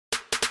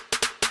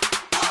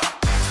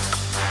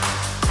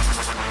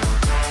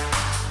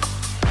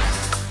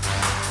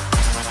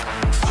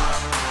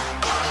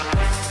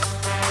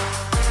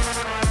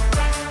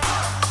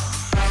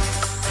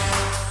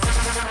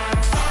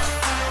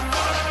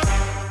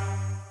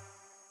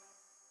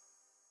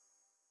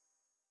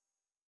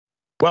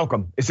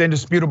Welcome. It's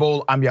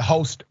Indisputable. I'm your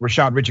host,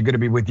 Richey. Good to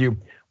be with you.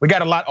 We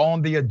got a lot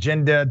on the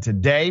agenda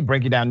today,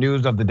 breaking down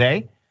news of the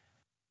day.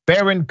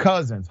 Farron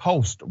Cousins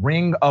host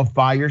Ring of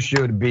Fire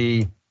should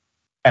be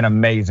an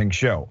amazing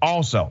show.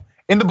 Also,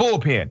 in the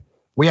bullpen,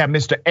 we have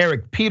Mr.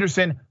 Eric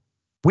Peterson.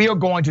 We are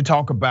going to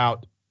talk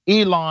about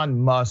Elon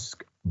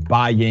Musk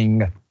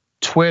buying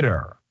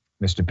Twitter.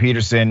 Mr.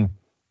 Peterson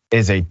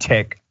is a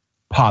tech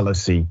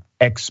policy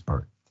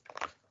expert.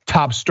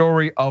 Top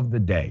story of the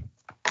day.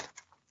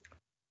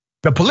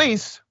 The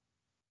police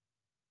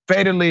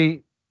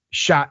fatally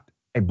shot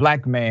a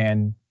black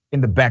man in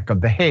the back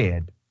of the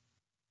head.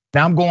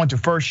 Now I'm going to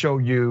first show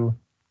you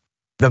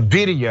the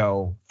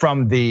video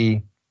from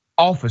the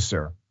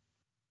officer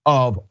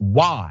of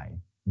why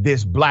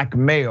this black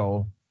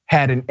male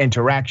had an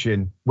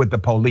interaction with the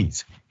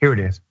police. Here it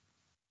is.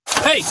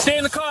 Hey, stay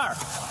in the car.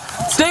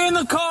 Stay in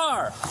the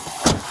car.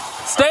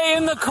 Stay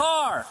in the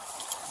car.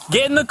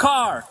 Get in the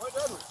car.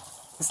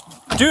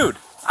 Dude,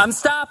 I'm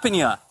stopping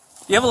you.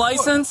 Do you have a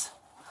license?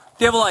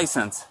 Do you have a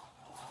license?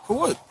 For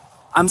what?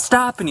 I'm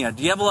stopping you.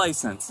 Do you have a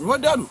license?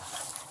 What done?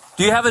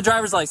 Do you have a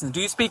driver's license?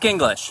 Do you speak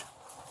English?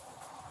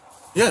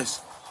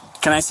 Yes.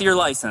 Can I see your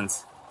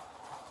license?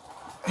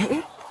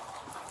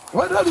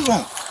 What done you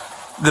want?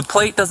 The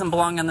plate doesn't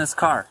belong on this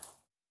car.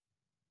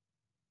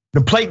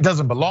 The plate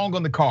doesn't belong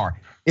on the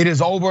car. It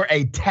is over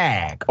a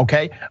tag,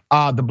 okay?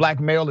 The black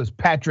male is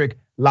Patrick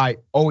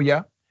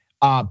Lyoya.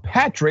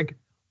 Patrick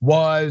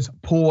was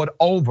pulled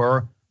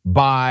over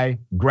by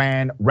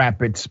Grand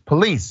Rapids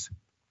police.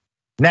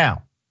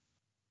 Now,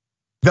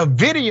 the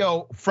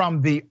video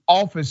from the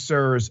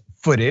officer's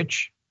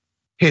footage,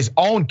 his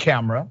own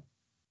camera,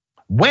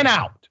 went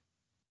out,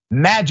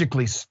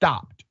 magically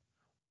stopped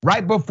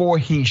right before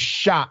he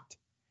shot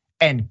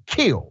and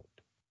killed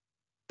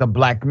the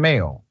black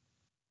male.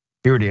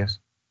 Here it is.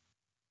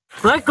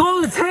 Let go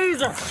of the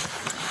taser.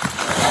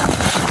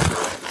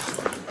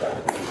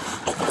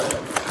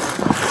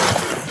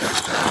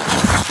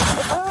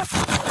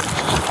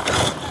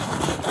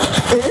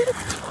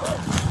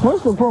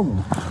 What's the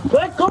problem?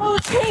 Let go of the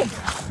taser.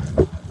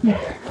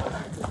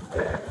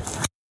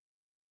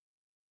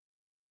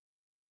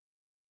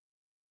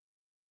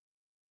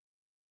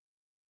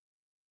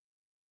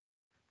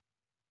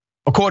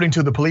 According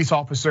to the police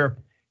officer,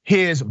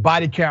 his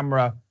body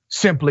camera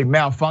simply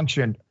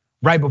malfunctioned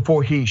right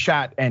before he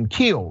shot and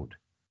killed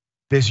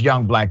this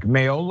young black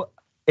male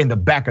in the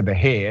back of the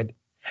head.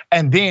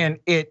 And then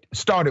it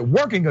started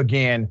working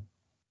again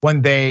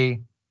when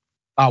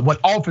when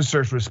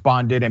officers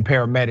responded and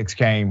paramedics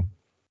came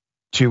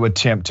to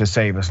attempt to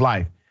save his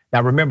life.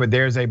 Now remember,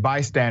 there's a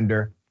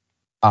bystander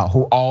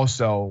who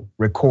also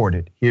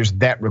recorded. Here's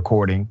that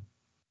recording.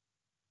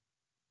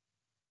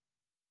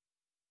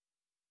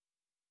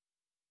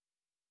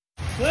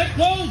 Let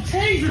go of the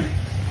taser.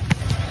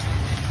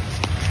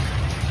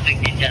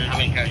 67, how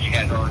many cars you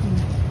got going?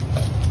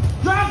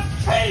 Drop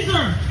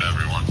taser.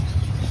 Everyone.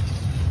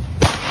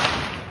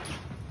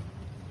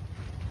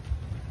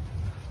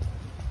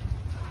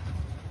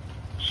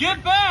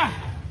 Get back.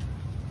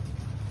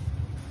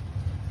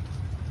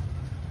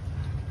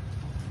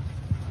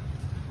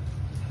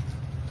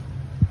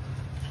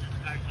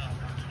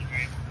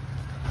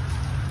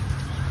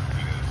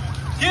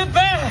 Get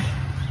back.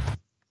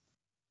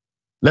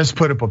 Let's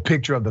put up a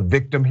picture of the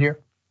victim here.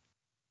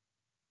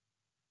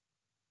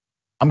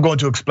 I'm going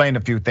to explain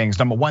a few things.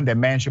 Number one, that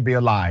man should be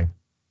alive.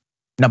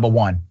 Number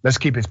one, let's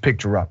keep his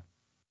picture up.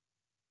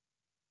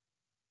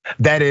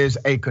 That is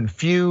a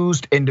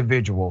confused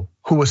individual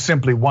who is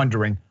simply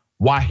wondering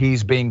why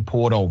he's being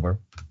pulled over.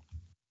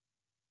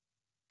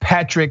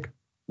 Patrick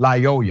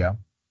Lyoya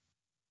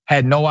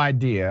had no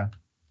idea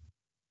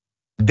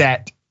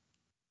that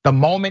the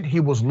moment he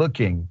was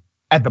looking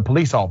at the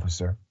police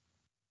officer,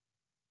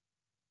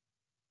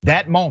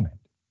 that moment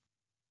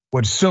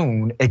would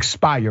soon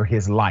expire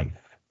his life.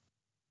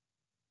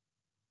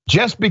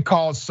 Just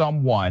because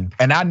someone,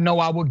 and I know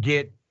I will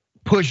get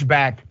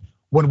pushback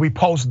when we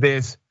post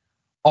this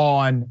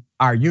on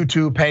our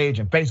YouTube page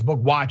and Facebook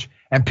Watch,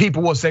 and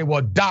people will say,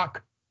 well,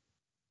 Doc,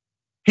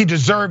 he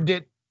deserved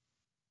it.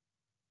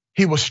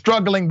 He was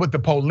struggling with the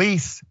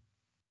police.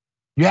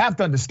 You have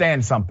to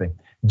understand something.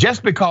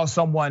 Just because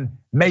someone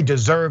may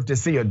deserve to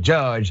see a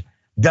judge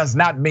does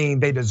not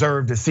mean they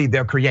deserve to see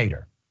their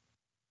creator.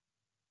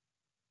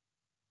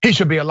 He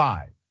should be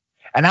alive.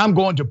 And I'm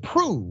going to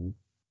prove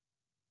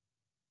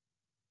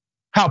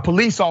how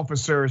police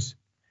officers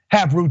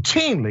have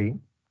routinely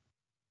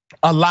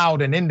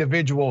allowed an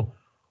individual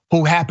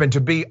who happened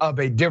to be of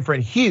a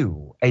different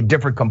hue, a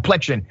different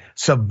complexion,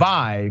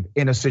 survive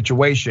in a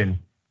situation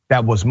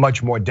that was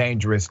much more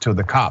dangerous to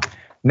the cop.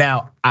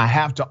 Now, I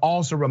have to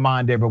also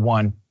remind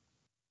everyone,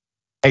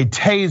 a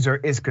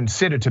taser is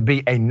considered to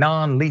be a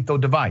non-lethal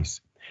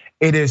device.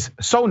 It is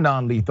so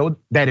non-lethal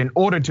that in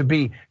order to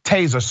be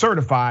taser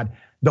certified,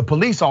 the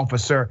police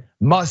officer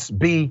must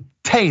be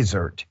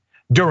tasered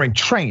during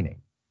training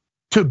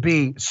to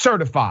be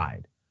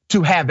certified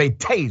to have a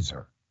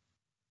taser.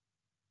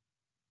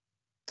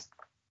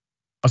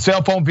 A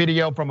cell phone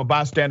video from a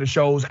bystander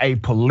shows a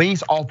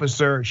police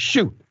officer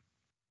shoot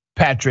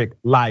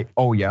Patrick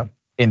Lyoya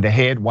in the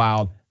head,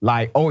 while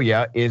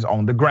Lyoya is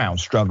on the ground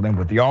struggling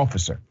with the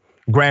officer.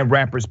 Grand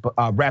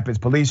Rapids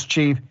Police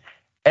Chief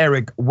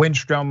Eric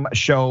Winstrom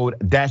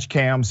showed dash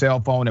cam, cell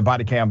phone, and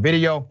body cam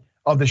video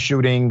of the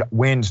shooting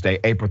Wednesday,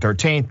 April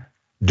 13th,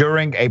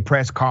 during a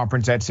press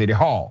conference at City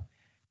Hall.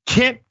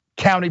 Kent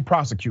County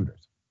prosecutors,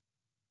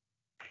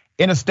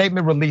 in a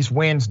statement released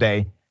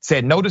Wednesday,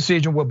 said no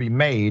decision will be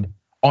made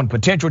on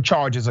potential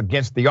charges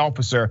against the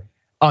officer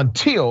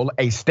until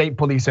a state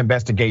police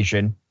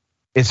investigation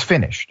is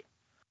finished.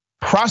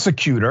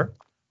 Prosecutor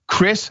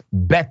Chris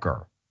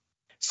Becker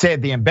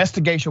said the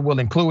investigation will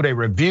include a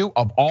review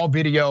of all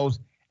videos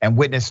and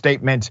witness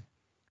statements.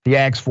 He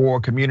asked for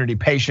community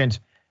patience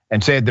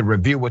and said the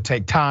review would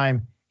take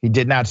time. He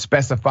did not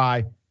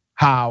specify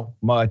how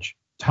much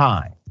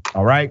time.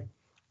 All right.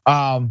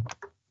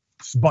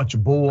 It's a bunch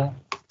of bull.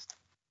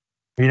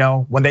 You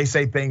know, when they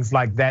say things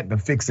like that, the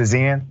fix is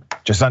in.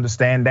 Just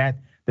understand that.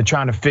 They're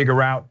trying to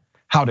figure out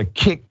how to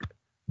kick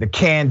the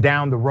can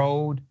down the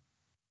road,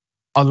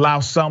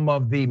 allow some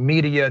of the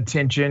media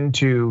attention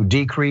to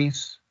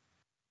decrease,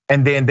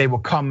 and then they will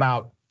come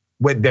out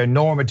with their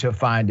normative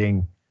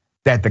finding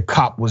that the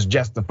cop was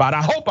justified.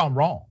 I hope I'm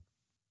wrong.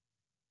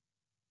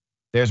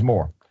 There's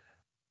more.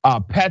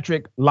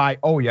 Patrick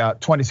Lyoya,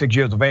 26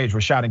 years of age,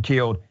 was shot and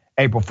killed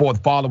April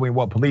 4th following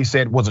what police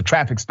said was a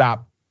traffic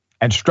stop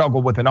and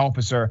struggle with an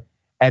officer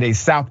at a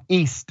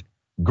southeast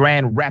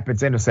Grand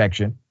Rapids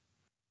intersection.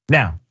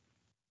 Now,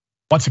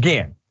 once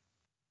again,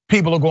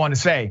 people are going to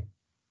say,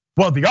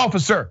 well, the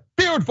officer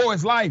feared for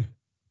his life.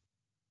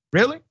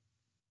 Really?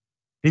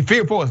 He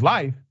feared for his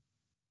life.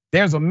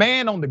 There's a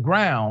man on the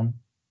ground.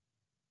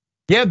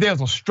 Yeah,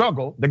 there's a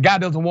struggle. The guy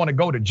doesn't want to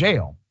go to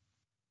jail.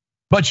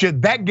 But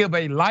should that give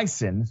a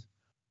license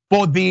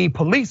for the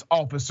police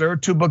officer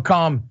to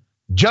become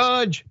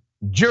judge,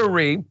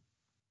 jury,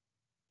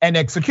 and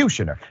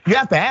executioner? You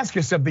have to ask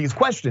yourself these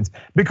questions,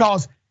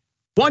 because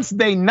once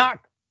they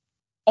knock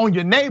on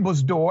your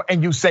neighbor's door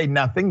and you say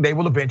nothing, they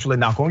will eventually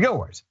knock on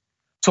yours.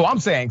 So I'm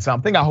saying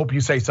something, I hope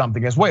you say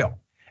something as well.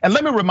 And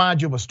let me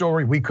remind you of a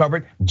story we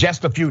covered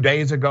just a few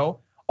days ago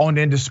on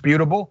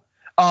Indisputable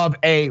of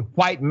a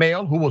white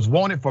male who was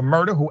wanted for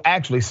murder, who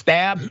actually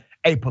stabbed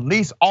a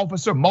police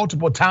officer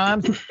multiple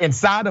times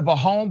inside of a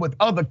home with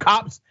other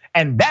cops,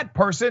 and that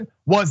person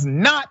was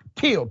not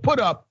killed. Put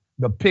up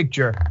the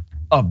picture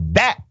of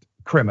that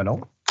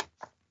criminal.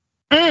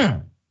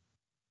 But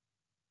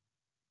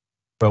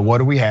what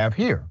do we have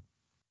here?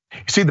 You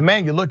see, the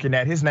man you're looking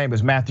at, his name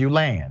is Matthew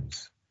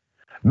Lands.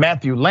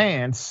 Matthew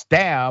Lands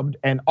stabbed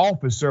an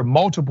officer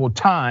multiple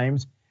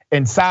times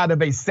inside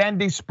of a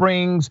Sandy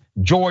Springs,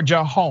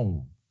 Georgia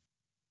home.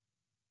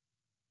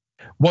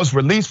 Was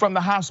released from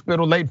the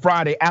hospital late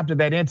Friday after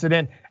that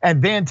incident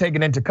and then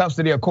taken into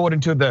custody according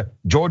to the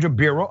Georgia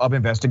Bureau of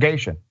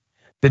Investigation.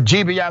 The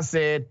GBI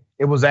said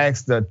it was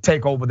asked to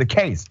take over the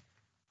case.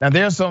 Now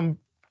there's some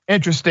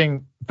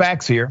interesting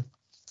facts here.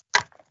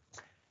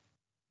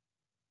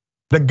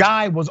 The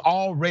guy was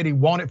already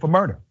wanted for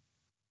murder.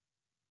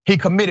 He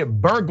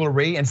committed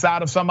burglary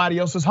inside of somebody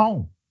else's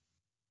home.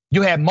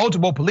 You had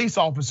multiple police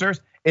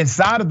officers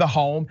inside of the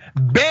home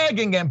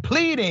begging and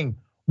pleading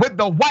with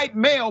the white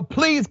male,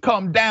 please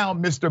come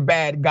down, Mr.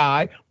 Bad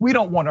Guy. We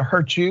don't want to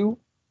hurt you.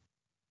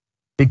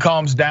 He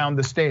comes down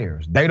the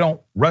stairs. They don't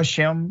rush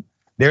him.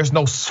 There's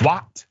no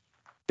SWAT.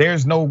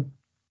 There's no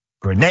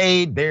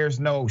grenade. There's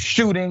no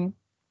shooting.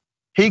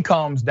 He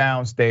comes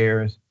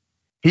downstairs.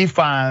 He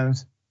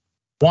finds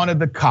one of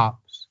the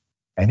cops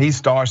and he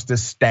starts to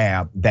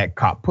stab that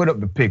cop. Put up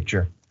the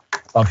picture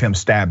of him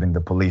stabbing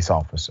the police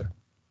officer.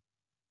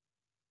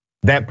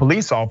 That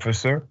police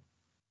officer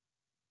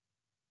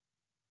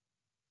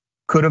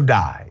could have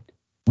died.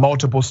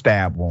 Multiple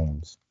stab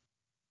wounds,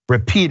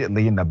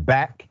 repeatedly in the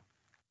back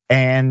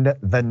and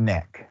the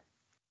neck.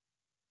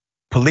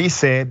 Police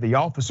said the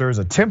officers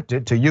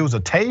attempted to use a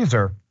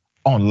taser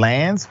on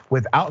Lands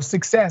without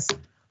success.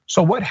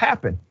 So what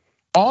happened?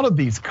 All of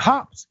these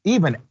cops,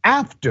 even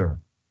after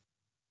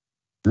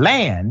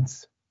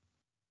Lands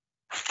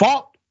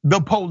fought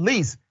the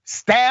police,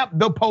 stabbed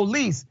the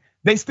police,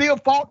 they still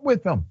fought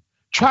with them,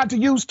 tried to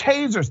use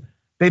tasers.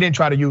 They didn't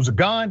try to use a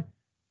gun.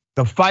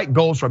 The fight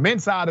goes from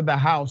inside of the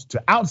house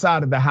to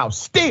outside of the house.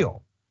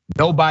 Still,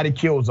 nobody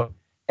kills him.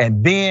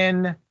 And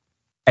then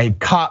a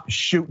cop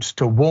shoots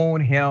to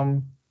wound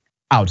him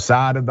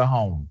outside of the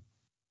home.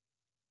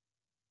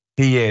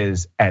 He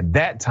is at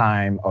that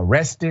time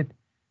arrested,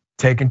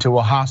 taken to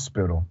a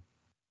hospital,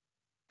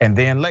 and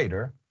then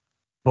later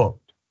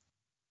booked.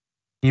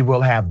 He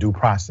will have due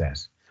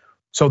process.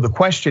 So the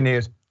question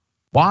is,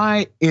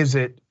 why is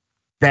it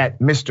that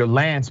Mr.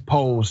 Lance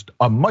posed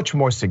a much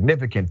more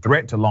significant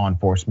threat to law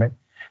enforcement,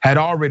 had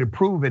already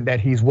proven that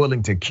he's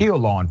willing to kill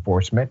law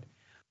enforcement?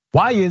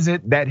 Why is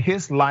it that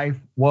his life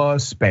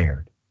was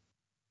spared?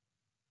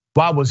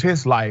 Why was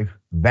his life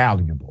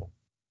valuable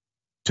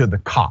to the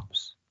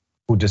cops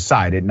who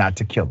decided not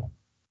to kill him?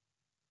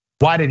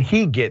 Why did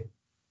he get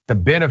the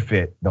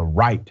benefit, the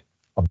right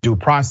of due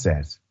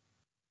process,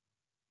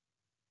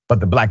 but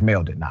the black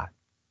male did not?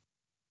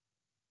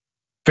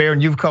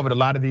 Farron, you've covered a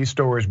lot of these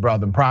stories,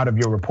 brother. I'm proud of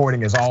your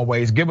reporting as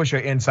always. Give us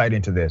your insight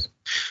into this.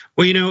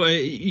 Well,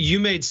 you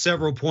made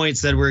several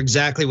points that were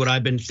exactly what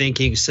I've been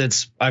thinking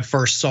since I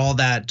first saw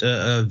that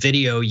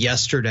video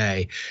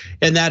yesterday.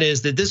 And that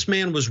is that this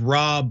man was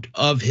robbed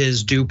of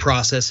his due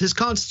process, his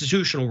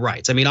constitutional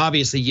rights. I mean,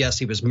 obviously, yes,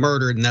 he was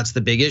murdered and that's the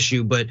big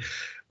issue. But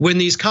when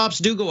these cops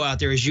do go out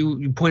there, as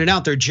you pointed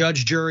out, they're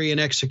judge, jury, and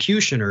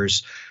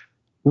executioners.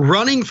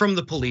 Running from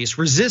the police,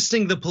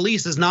 resisting the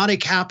police is not a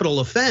capital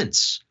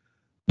offense.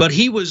 But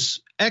he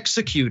was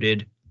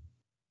executed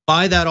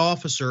by that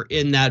officer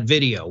in that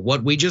video.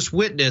 What we just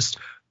witnessed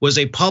was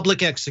a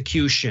public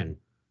execution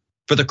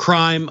for the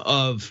crime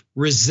of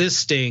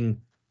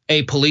resisting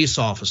a police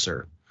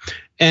officer.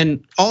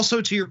 And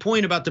also to your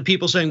point about the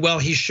people saying, well,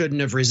 he shouldn't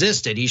have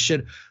resisted. He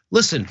should.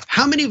 Listen,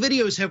 how many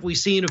videos have we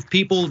seen of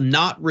people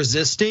not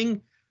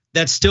resisting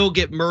that still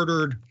get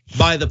murdered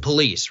by the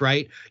police,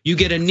 right? You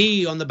get a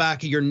knee on the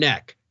back of your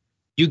neck.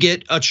 You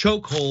get a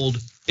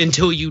chokehold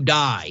until you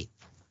die.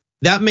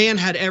 That man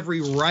had every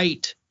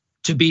right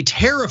to be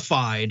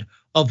terrified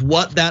of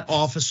what that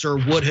officer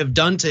would have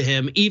done to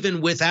him, even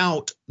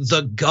without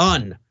the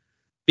gun,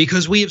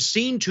 because we have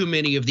seen too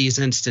many of these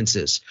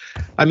instances.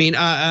 I mean,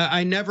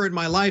 I never in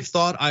my life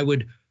thought I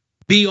would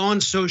be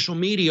on social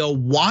media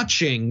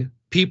watching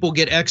people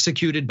get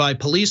executed by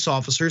police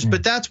officers,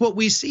 but that's what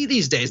we see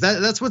these days.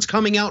 That's what's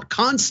coming out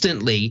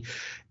constantly.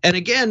 And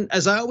again,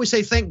 as I always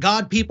say, thank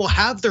God people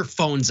have their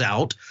phones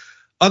out.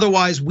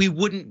 Otherwise, we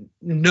wouldn't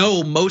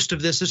know most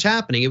of this is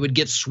happening. It would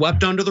get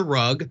swept under the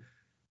rug.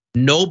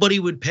 Nobody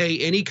would pay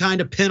any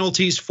kind of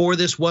penalties for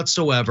this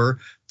whatsoever.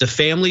 The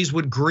families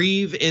would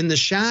grieve in the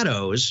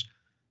shadows,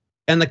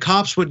 and the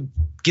cops would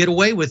get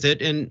away with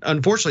it. And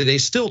unfortunately, they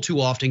still too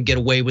often get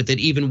away with it,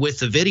 even with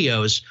the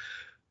videos.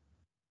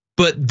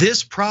 But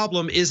this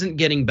problem isn't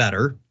getting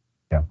better.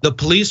 Yeah. The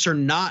police are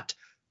not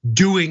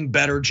doing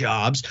better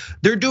jobs.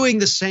 They're doing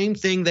the same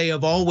thing they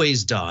have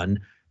always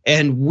done.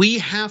 And we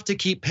have to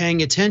keep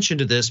paying attention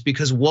to this,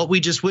 because what we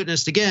just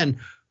witnessed again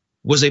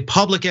was a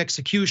public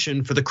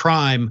execution for the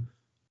crime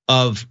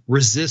of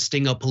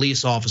resisting a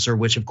police officer,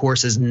 which of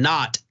course is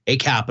not a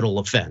capital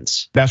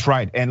offense. That's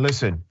right. And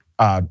listen,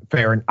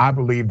 Farron, I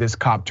believe this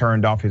cop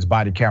turned off his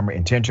body camera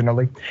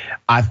intentionally.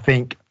 I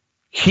think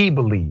he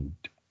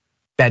believed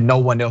that no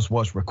one else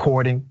was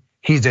recording.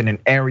 He's in an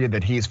area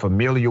that he's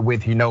familiar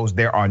with. He knows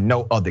there are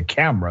no other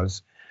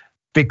cameras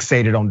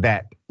fixated on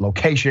that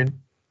location.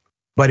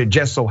 But it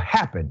just so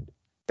happened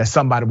that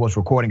somebody was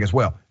recording as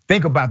well.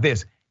 Think about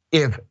this.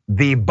 If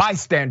the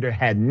bystander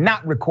had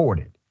not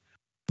recorded,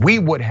 we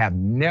would have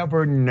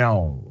never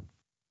known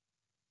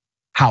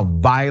how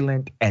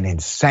violent and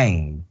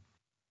insane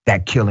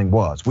that killing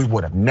was. We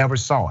would have never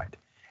saw it.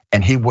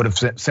 And he would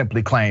have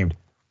simply claimed,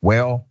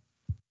 well,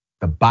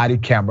 the body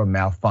camera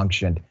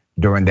malfunctioned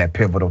during that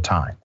pivotal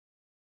time.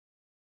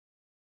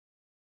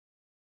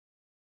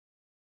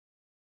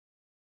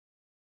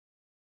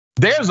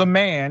 There's a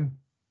man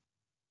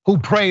who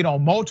preyed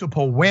on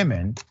multiple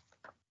women,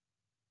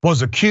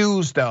 was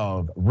accused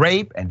of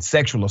rape and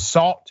sexual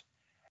assault,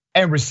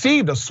 and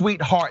received a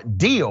sweetheart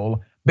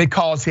deal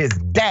because his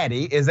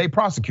daddy is a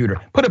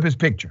prosecutor. Put up his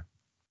picture.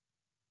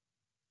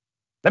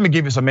 Let me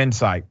give you some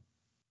insight.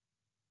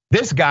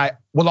 This guy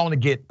will only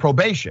get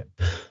probation.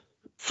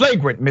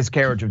 Flagrant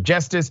miscarriage of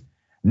justice.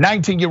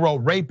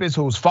 19-year-old rapist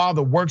whose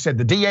father works at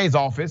the DA's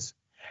office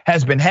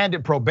has been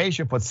handed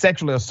probation for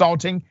sexually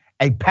assaulting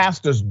a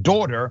pastor's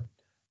daughter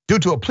due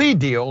to a plea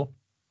deal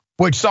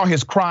which saw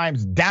his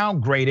crimes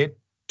downgraded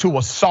to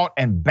assault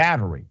and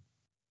battery.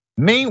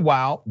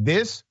 Meanwhile,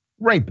 this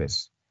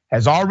rapist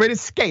has already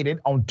skated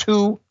on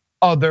 2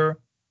 other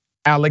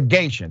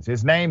allegations.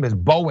 His name is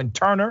Bowen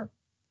Turner,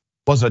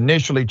 was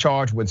initially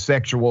charged with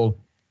sexual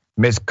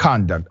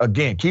misconduct.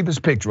 Again, keep his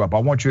picture up. I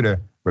want you to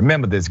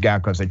remember this guy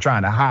because they're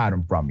trying to hide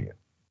him from you.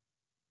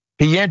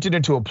 He entered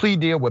into a plea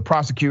deal with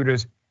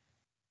prosecutors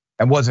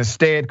and was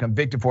instead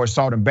convicted for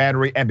assault and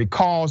battery. And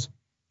because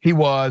he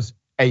was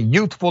a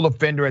youthful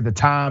offender at the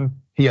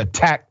time he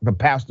attacked the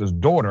pastor's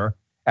daughter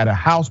at a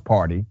house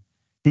party,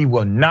 he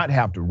will not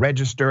have to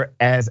register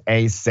as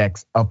a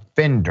sex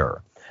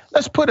offender.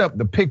 Let's put up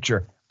the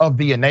picture of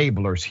the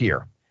enablers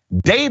here.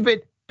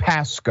 David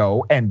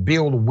Pascoe and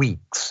Bill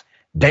Weeks.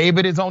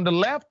 David is on the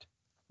left,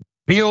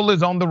 Bill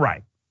is on the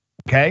right,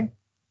 okay?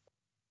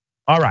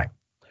 All right,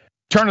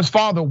 Turner's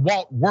father,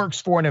 Walt, works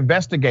for an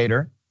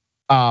investigator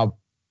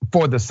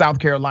for the South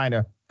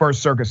Carolina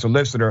First Circuit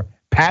solicitor,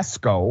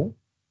 Pascoe.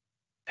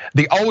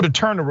 The older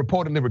Turner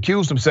reportedly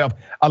recused himself,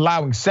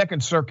 allowing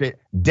Second Circuit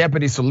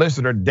Deputy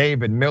Solicitor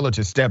David Miller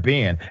to step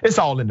in. It's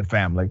all in the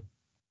family.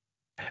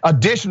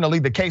 Additionally,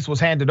 the case was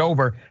handed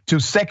over to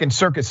Second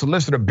Circuit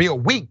Solicitor Bill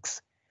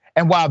Weeks.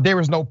 And while there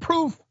is no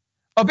proof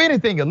of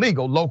anything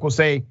illegal, locals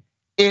say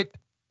it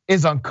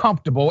is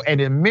uncomfortable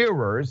and it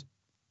mirrors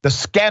the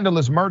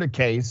scandalous murder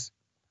case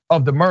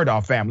of the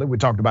Murdaugh family. We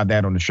talked about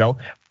that on the show.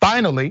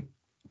 Finally,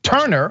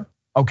 Turner,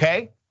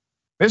 okay,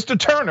 Mr.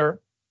 Turner,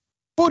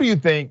 who do you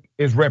think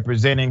is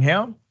representing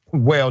him?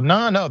 Well,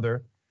 none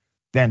other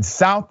than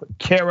South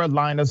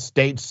Carolina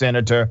State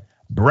Senator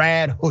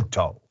Brad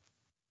Hutto.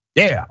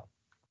 Yeah,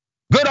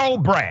 good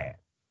old Brad,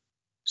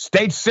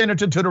 state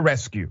senator to the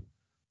rescue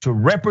to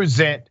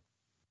represent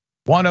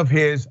one of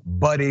his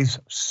buddy's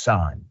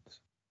sons.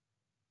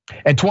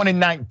 In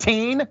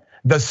 2019,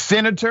 the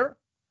senator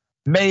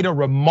made a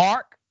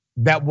remark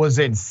that was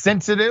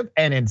insensitive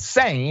and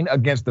insane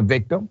against the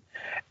victim,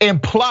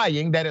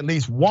 implying that at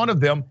least one of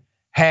them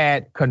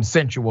had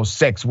consensual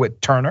sex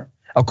with Turner.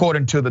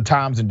 According to the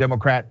Times and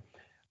Democrat,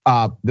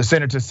 the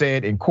senator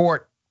said in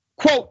court,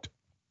 quote,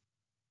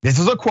 this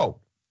is a quote,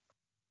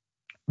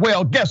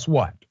 well, guess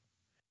what?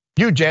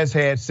 You just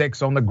had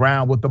sex on the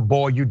ground with the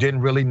boy you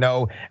didn't really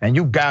know, and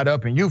you got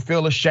up and you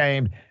feel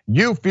ashamed,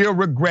 you feel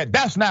regret.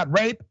 That's not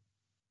rape.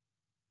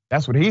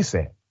 That's what he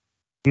said.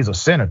 He's a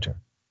senator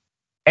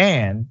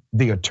and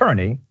the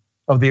attorney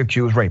of the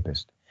accused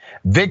rapist.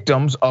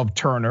 Victims of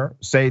Turner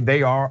say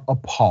they are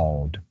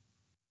appalled.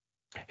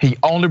 He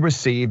only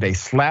received a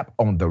slap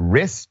on the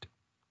wrist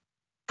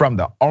from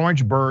the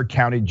Orangeburg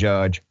County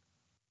Judge,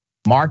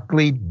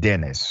 Markley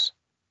Dennis,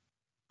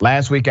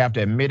 last week after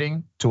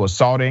admitting to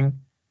assaulting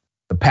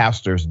the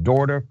pastor's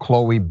daughter,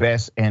 Chloe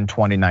Bess, in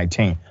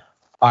 2019.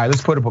 All right,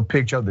 let's put up a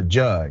picture of the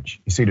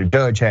judge. You see, the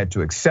judge had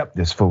to accept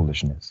this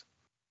foolishness.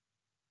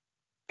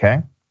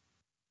 Okay.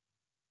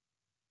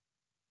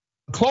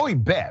 Chloe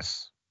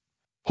Bess,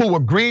 who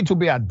agreed to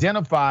be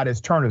identified as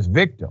Turner's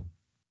victim.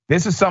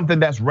 This is something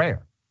that's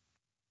rare.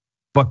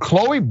 But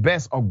Chloe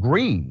Bess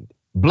agreed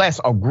to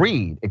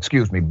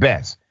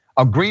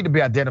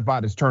be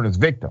identified as Turner's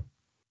victim.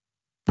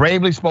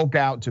 Bravely spoke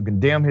out to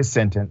condemn his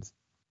sentence.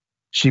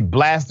 She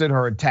blasted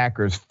her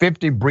attackers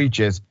 50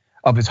 breaches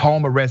of his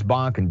home arrest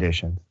bond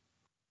conditions,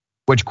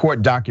 which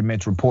court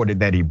documents reported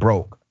that he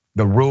broke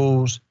the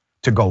rules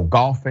to go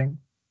golfing.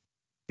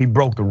 He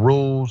broke the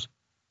rules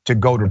to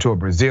go to a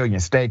Brazilian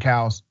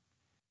steakhouse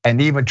and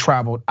even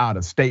traveled out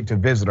of state to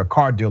visit a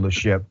car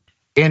dealership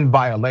in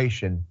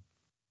violation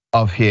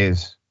of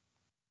his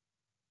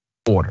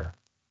order.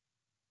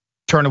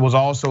 Turner was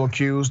also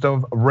accused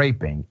of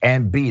raping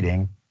and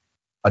beating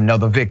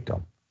another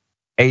victim,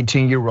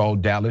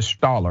 18-year-old Dallas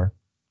Stoller,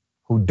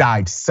 who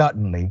died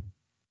suddenly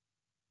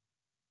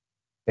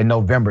in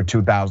November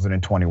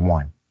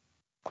 2021.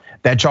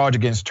 That charge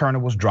against Turner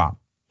was dropped,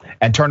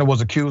 and Turner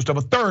was accused of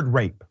a third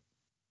rape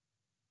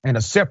in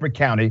a separate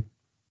county,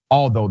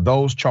 although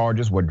those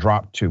charges were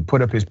dropped too.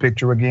 Put up his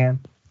picture again.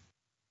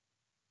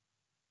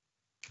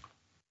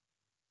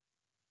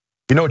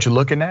 You know what you're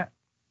looking at?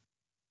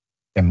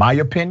 In my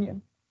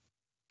opinion,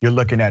 you're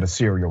looking at a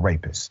serial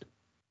rapist.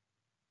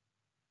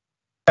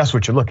 That's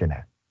what you're looking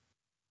at.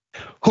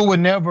 Who would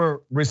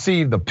never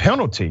receive the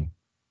penalty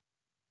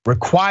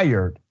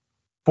required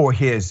for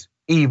his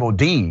evil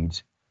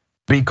deeds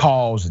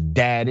because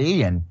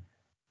daddy and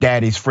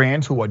daddy's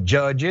friends, who are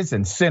judges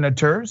and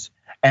senators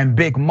and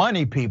big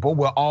money people,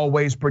 will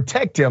always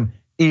protect him,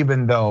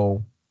 even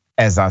though,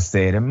 as I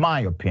said, in my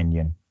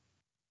opinion,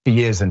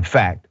 he is in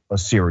fact a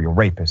serial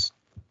rapist.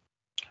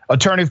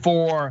 Attorney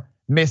for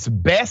Miss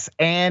Bess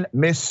and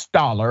Miss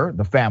Stoller,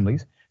 the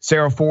families,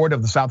 Sarah Ford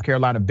of the South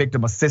Carolina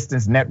Victim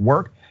Assistance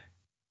Network,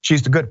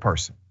 she's the good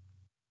person.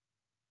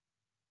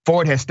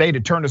 Ford has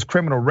stated Turner's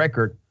criminal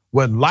record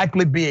would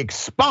likely be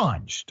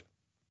expunged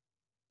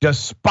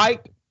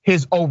despite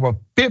his over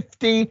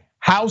 50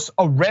 house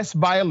arrest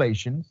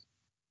violations,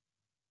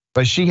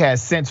 but she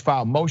has since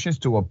filed motions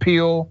to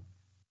appeal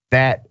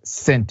that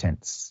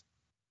sentence.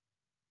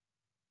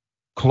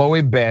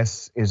 Chloe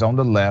Bess is on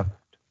the left.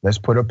 Let's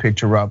put her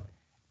picture up.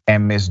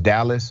 And Miss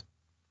Dallas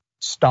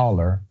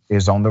Stoller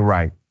is on the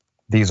right.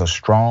 These are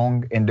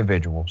strong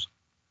individuals.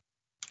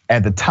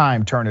 At the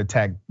time Turner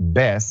attacked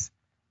Bess,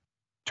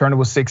 Turner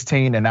was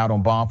 16 and out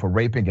on bond for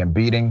raping and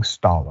beating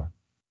Stoller.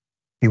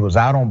 He was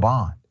out on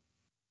bond.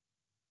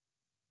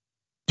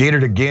 Did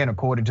it again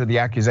according to the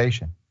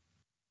accusation.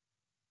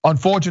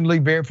 Unfortunately,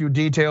 very few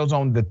details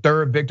on the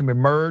third victim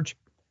emerge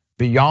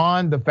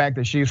beyond the fact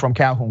that she's from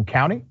Calhoun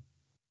County,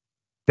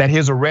 that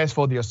his arrest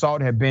for the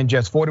assault had been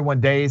just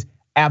 41 days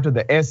after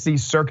the SC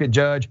Circuit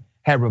Judge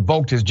had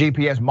revoked his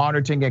GPS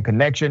monitoring in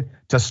connection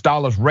to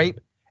Stoller's rape,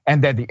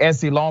 and that the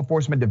SC Law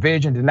Enforcement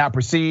Division did not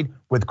proceed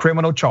with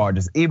criminal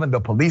charges. Even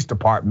the police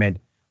department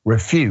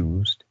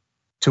refused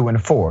to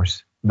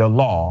enforce the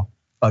law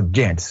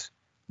against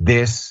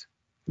this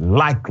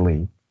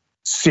likely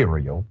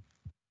serial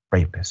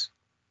rapist.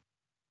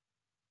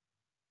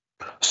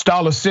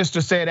 Stoller's sister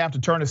said after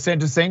Turner's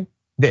sentencing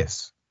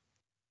this: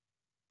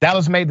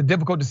 Dallas made the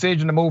difficult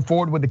decision to move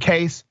forward with the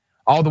case,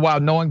 all the while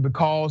knowing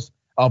because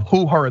of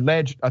who her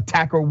alleged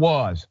attacker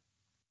was,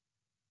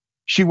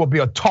 she will be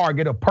a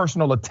target of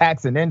personal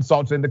attacks and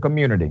insults in the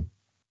community.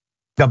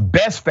 The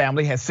Bess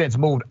family has since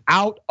moved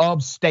out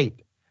of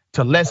state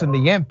to lessen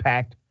the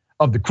impact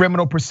of the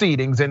criminal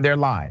proceedings in their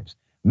lives.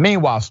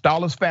 Meanwhile,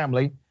 Stoller's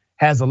family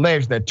has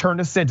alleged that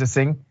Turner's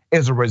sentencing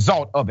is a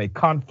result of a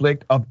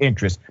conflict of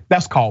interest.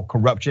 That's called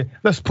corruption.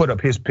 Let's put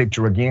up his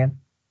picture again.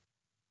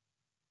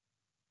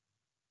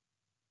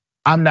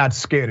 I'm not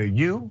scared of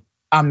you.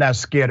 I'm not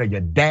scared of your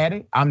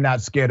daddy. I'm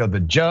not scared of the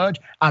judge.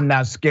 I'm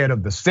not scared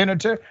of the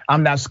senator.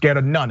 I'm not scared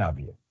of none of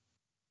you.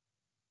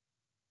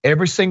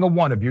 every single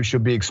one of you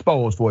should be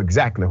exposed for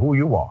exactly who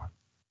you are.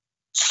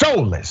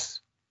 Soulless,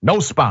 no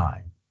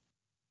spine,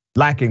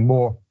 lacking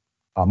more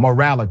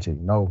morality,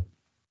 no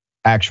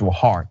actual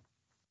heart.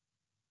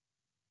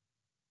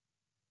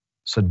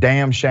 It's a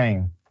damn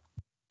shame.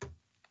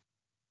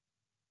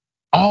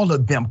 All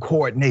of them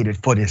coordinated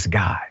for this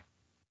guy.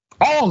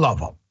 All of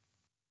them.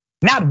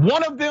 Not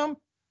one of them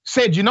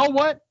said, you know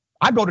what?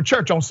 I go to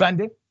church on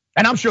Sunday,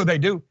 and I'm sure they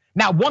do.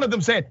 Not one of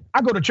them said,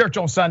 I go to church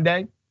on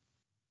Sunday.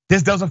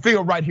 This doesn't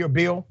feel right here,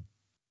 Bill.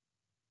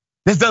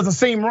 This doesn't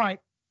seem right.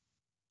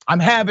 I'm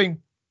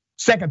having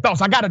second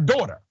thoughts. I got a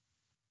daughter.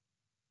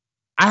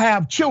 I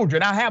have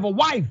children. I have a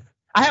wife.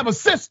 I have a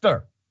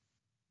sister.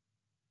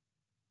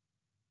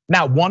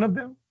 Not one of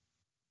them.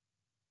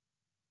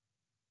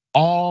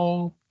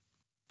 All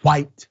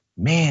white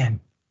men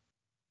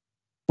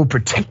who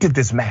protected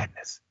this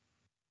madness.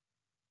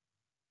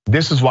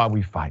 This is why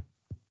we fight.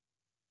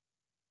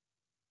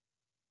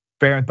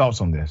 Farron, thoughts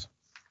on this?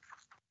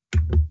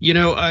 You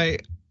know,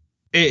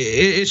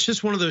 it's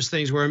just one of those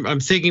things where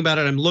I'm thinking about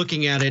it. I'm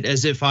looking at it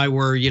as if I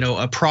were,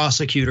 a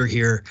prosecutor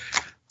here.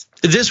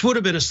 This would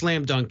have been a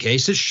slam dunk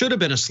case. It should have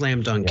been a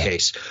slam dunk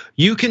case.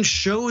 You can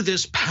show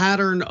this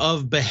pattern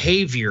of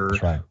behavior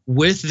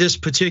with this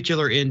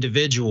particular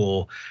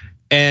individual,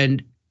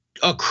 and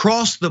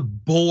across the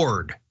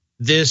board,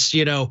 this,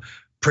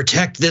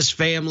 protect this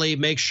family,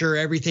 make sure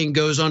everything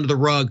goes under the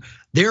rug.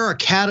 There are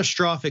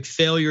catastrophic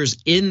failures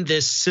in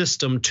this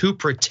system to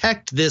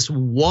protect this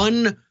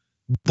one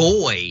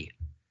boy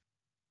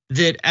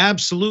that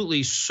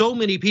absolutely so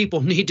many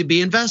people need to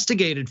be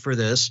investigated for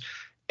this.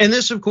 And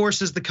this, of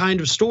course, is the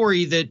kind of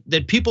story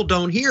that people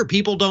don't hear.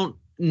 People don't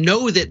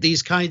know that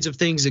these kinds of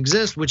things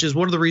exist, which is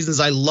one of the reasons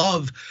I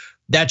love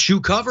that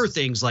you cover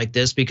things like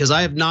this, because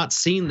I have not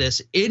seen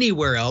this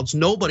anywhere else.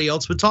 Nobody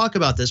else would talk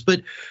about this,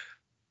 but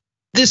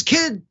this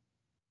kid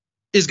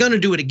is gonna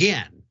do it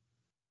again.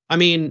 I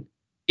mean,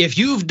 if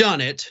you've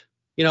done it,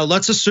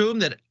 let's assume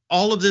that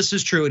all of this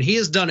is true and he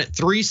has done it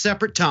 3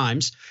 separate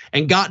times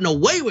and gotten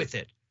away with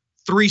it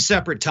 3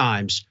 separate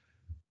times.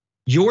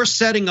 You're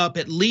setting up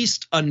at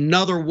least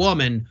another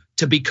woman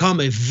to become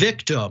a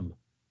victim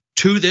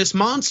to this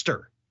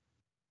monster.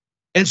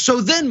 And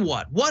so then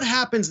what? What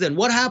happens then?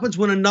 What happens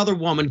when another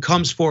woman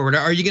comes forward?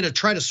 Are you gonna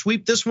try to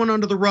sweep this one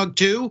under the rug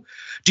too?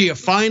 Do you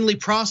finally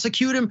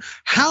prosecute him?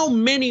 How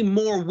many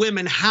more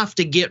women have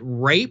to get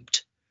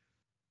raped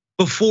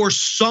before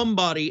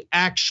somebody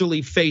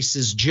actually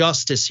faces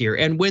justice here?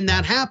 And when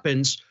that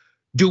happens,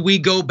 do we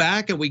go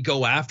back and we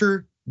go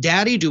after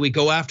Daddy? Do we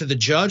go after the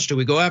judge? Do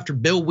we go after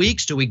Bill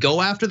Weeks? Do we go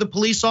after the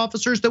police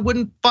officers that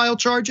wouldn't file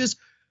charges?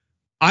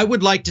 I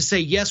would like to say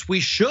yes, we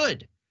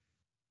should.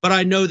 But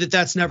I know that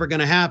that's never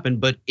gonna happen.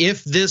 But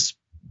if this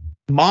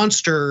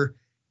monster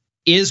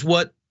is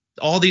what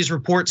all these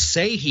reports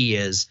say he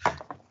is,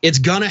 it's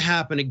gonna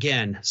happen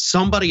again.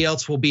 Somebody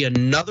else will be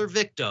another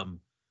victim.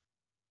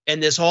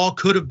 And this all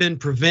could have been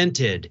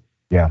prevented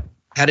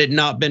had it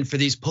not been for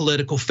these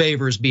political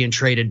favors being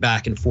traded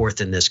back and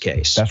forth in this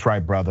case. That's right,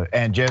 brother.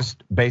 And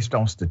just based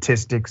on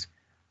statistics,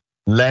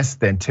 less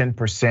than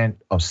 10%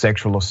 of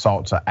sexual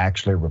assaults are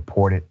actually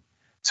reported.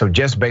 So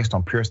just based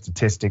on pure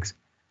statistics,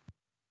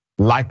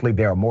 likely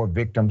there are more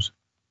victims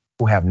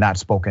who have not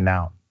spoken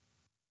out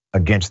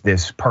against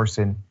this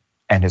person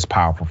and his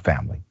powerful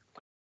family.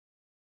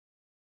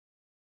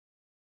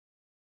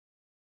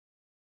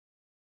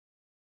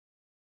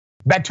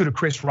 Back to the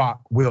Chris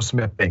Rock, Will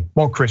Smith thing,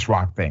 more Chris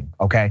Rock thing,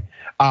 okay?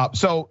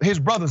 So his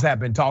brothers have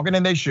been talking,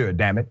 and they should,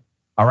 damn it,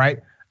 all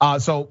right?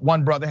 So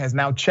one brother has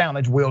now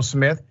challenged Will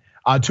Smith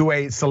to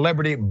a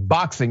celebrity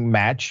boxing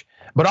match,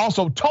 but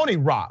also Tony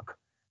Rock,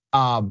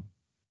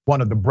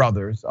 one of the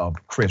brothers of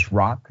Chris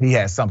Rock, he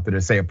had something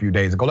to say a few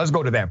days ago. Let's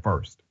go to that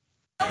first.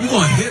 You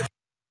gonna hit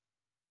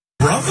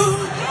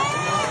brother?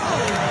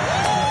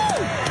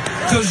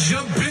 Cause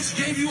your bitch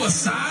gave you a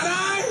side eye?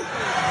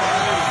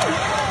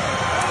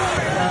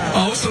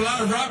 Oh, it's a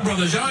lot of Rock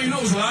brothers. Y'all ain't know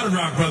it's a lot of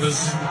Rock brothers.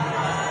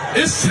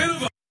 It's 10 of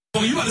them.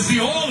 You about to see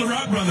all the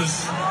Rock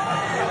brothers.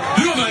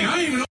 You gonna be like, I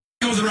ain't even know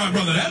it was a Rock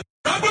brother. That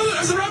Rock brother?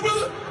 That's a Rock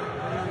brother?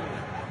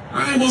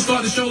 I ain't gonna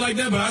start the show like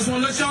that, but I just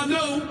wanna let y'all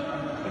know.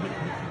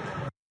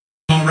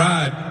 Gonna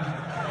ride.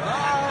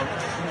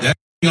 That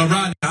gonna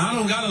ride. I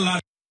don't got a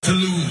lot to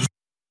lose.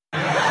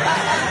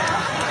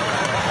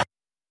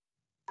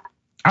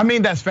 I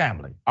mean, that's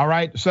family, all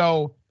right?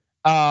 So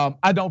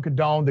I don't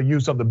condone the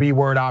use of the B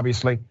word,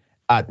 obviously.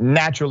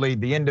 Naturally,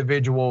 the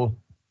individual,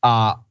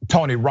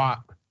 Tony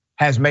Rock,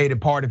 has made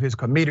it part of his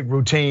comedic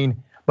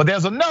routine. But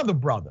there's another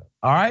brother,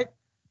 all right?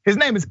 His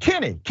name is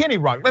Kenny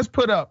Rock. Let's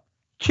put up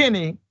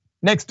Kenny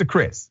next to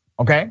Chris,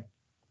 okay?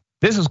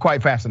 This is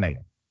quite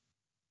fascinating.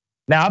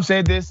 Now, I've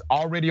said this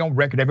already on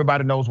record.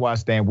 Everybody knows where I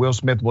stand. Will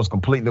Smith was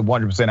completely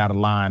 100% out of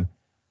line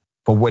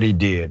for what he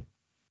did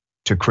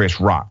to Chris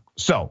Rock.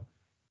 So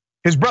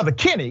his brother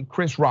Kenny,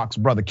 Chris Rock's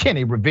brother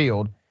Kenny,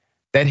 revealed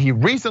that he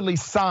recently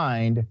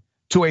signed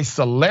to a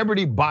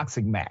celebrity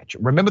boxing match.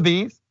 Remember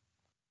these?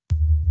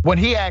 When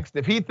he asked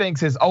if he thinks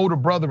his older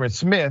brother and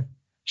Smith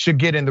should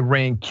get in the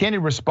ring, Kenny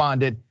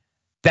responded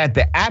that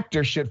the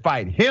actor should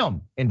fight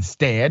him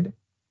instead.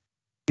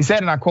 He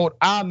said, and I quote,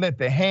 "I'll let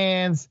the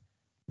hands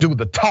do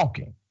the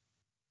talking."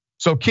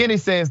 So Kenny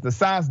says the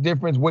size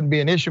difference wouldn't be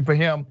an issue for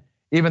him,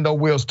 even though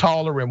Will's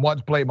taller and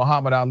once played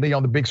Muhammad Ali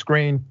on the big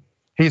screen.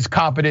 He's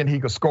confident he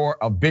could score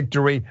a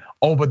victory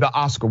over the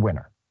Oscar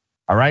winner.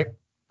 All right.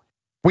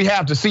 We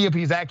have to see if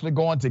he's actually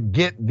going to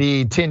get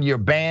the 10-year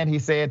ban. He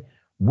said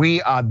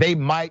they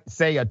might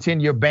say a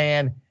 10-year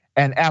ban,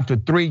 and after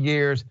 3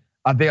 years,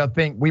 they'll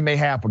think we may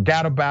have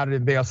forgot about it,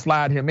 and they'll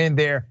slide him in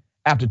there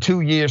after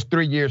 2 years,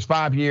 3 years,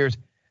 5 years.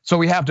 So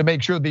we have to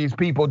make sure these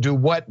people do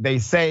what they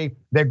say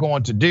they're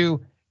going to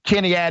do.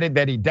 Kenny added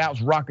that he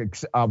doubts Rock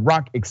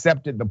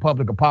accepted the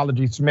public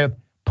apology Smith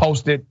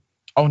posted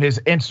on his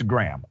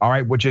Instagram, all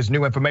right, which is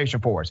new information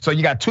for us. So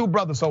you got two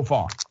brothers so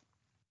far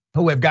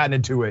who have gotten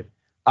into it.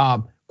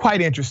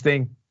 Quite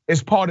interesting.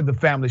 It's part of the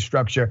family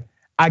structure.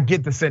 I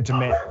get the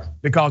sentiment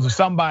because if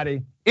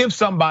somebody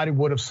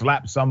would have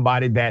slapped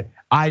somebody that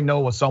I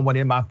know or someone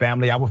in my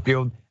family, I would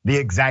feel the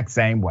exact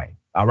same way,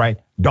 all right?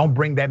 Don't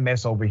bring that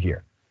mess over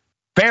here.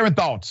 Farron,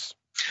 thoughts?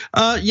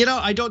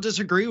 I don't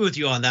disagree with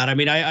you on that. I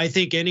mean, I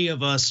think any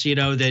of us,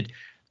 that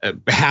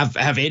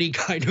have any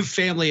kind of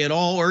family at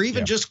all, or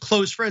even just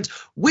close friends,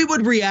 we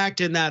would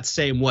react in that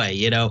same way.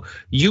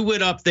 You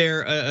went up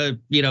there,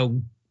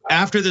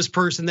 after this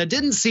person that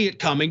didn't see it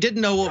coming,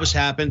 didn't know what was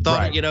happening,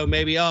 thought,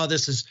 maybe,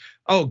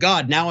 oh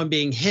God, now I'm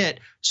being hit.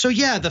 So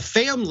yeah, the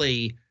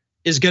family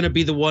is gonna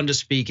be the one to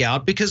speak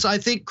out, because I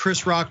think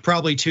Chris Rock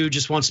probably too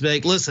just wants to be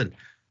like, listen,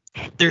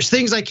 there's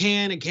things I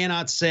can and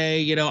cannot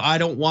say, I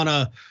don't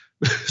wanna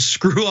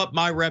screw up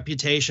my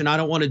reputation. I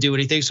don't want to do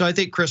anything. So I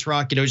think Chris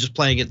Rock, just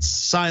playing it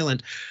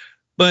silent.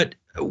 But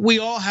we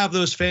all have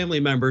those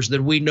family members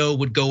that we know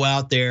would go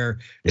out there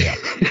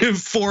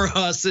for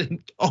us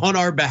and on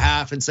our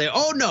behalf and say,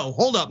 "Oh no,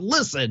 hold up,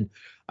 listen."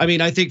 I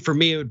mean, I think for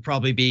me it would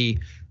probably be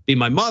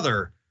my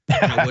mother.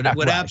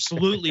 Would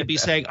absolutely be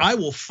saying, "I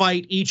will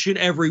fight each and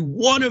every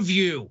one of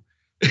you."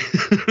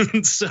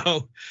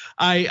 So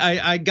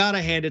I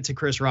gotta hand it to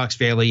Chris Rock's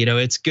family.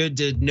 It's good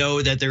to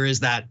know that there is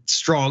that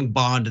strong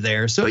bond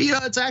there. So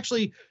it's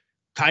actually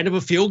kind of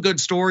a feel-good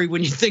story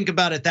when you think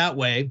about it that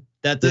way.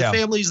 That the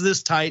family's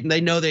this tight and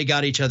they know they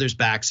got each other's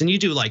backs, and you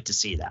do like to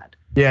see that.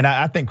 Yeah, and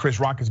I think Chris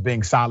Rock is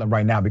being silent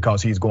right now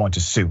because he's going to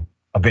sue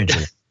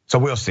eventually. So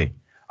we'll see.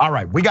 All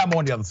right, we got more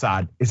on the other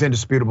side. It's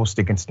Indisputable.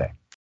 Stick and stay.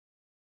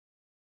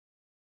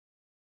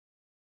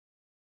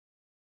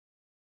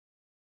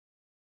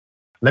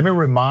 Let me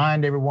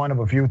remind everyone of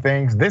a few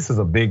things. This is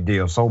a big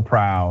deal. So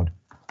proud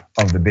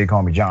of the big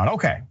homie John.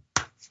 Okay.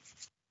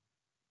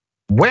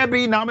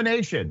 Webby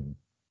nomination.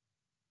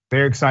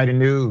 Very exciting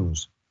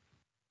news.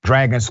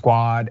 Dragon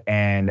Squad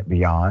and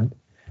beyond.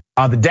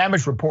 The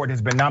Damage Report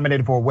has been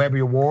nominated for a Webby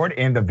Award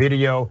in the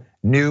video,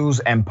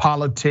 news, and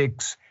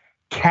politics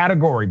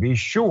category. Be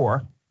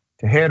sure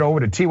to head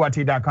over to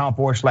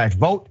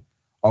tyt.com/vote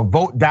or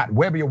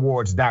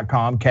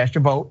vote.webbyawards.com. Cast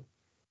your vote.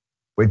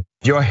 With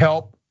your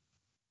help,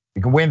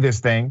 you can win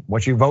this thing.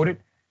 Once you voted,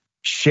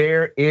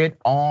 share it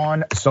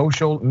on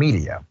social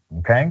media,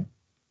 okay?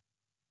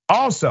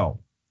 Also,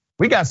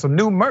 we got some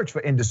new merch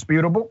for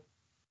Indisputable.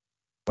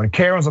 When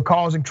Karens are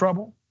causing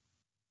trouble,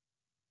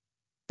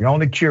 the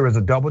only cure is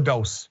a double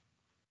dose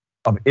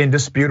of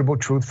indisputable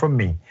truth from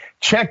me.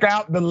 Check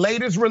out the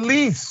latest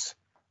release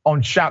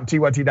on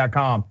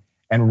shoptyt.com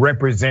and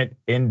represent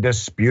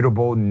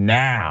Indisputable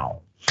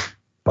now.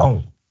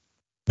 Boom.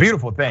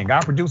 Beautiful thing.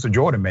 Our producer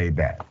Jordan made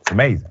that. It's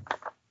amazing.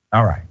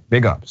 All right,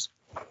 big ups.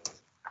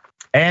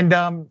 And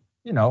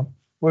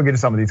we'll get to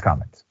some of these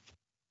comments.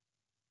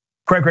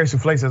 Craig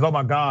Souffle says, "Oh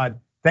my God,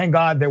 thank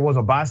God there was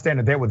a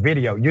bystander there with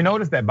video." You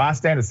notice that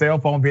bystander cell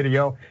phone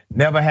video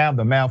never have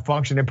the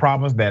malfunctioning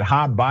problems that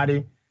hot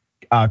body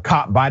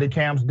cop body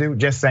cams do.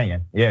 Just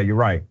saying. Yeah, you're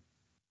right.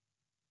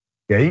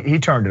 Yeah, he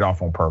turned it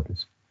off on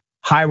purpose.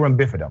 Hiram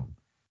Bifidum.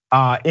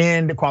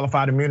 End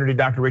qualified immunity,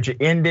 Dr. Richey.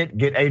 End it.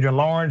 Get Adrian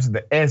Lawrence,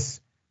 the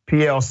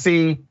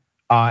SPLC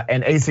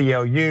and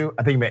ACLU.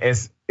 I think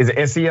is it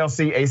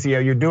SCLC,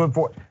 ACLU? Do it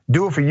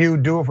for you.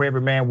 Do it for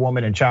every man,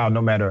 woman, and child,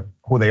 no matter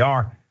who they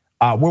are.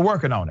 We're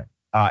working on it.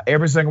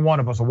 Every single one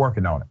of us are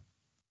working on it.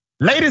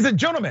 Ladies and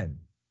gentlemen,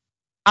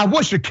 I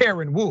wish a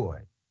Karen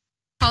would.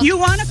 You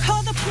want to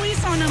call the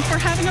police on them for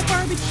having a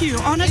barbecue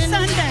on a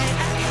Sunday.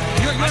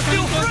 I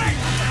feel free.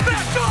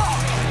 Back off.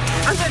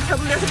 I'm going to tell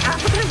them there's an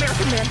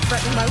African-American man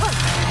threatening my life.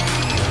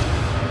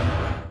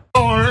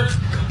 All right,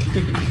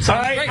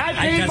 I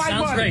paid my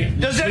money.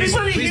 Does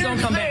anybody here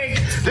think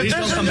that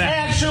this is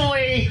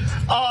actually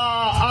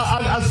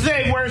a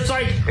thing where it's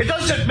like, it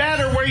doesn't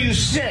matter where you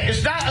sit.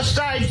 It's not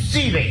assigned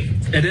seating.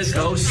 It is.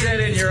 Go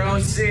sit in your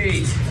own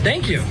seat.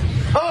 Thank you.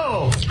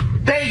 Oh,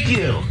 thank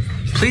you.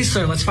 Please,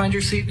 sir, let's find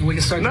your seat and we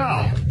can start.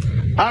 No,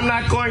 I'm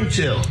not going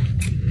to.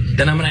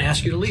 Then I'm going to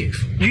ask you to leave.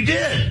 You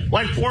did,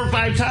 like 4 or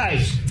 5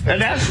 times.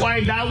 And that's why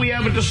now we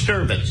have a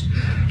disturbance.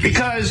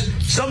 Because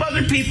some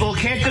other people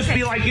can't just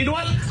be like, you know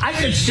what? I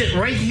could sit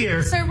right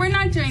here. Sir, we're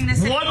not doing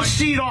this anymore. One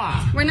seat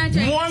off. We're not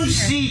doing one this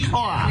seat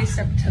off. Please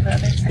step to the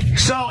other side.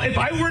 So if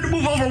I were to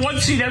move over one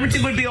seat,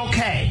 everything would be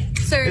okay.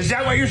 Sir. Is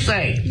that what you're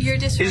saying? You're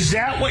disrespectful. Is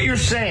that what you're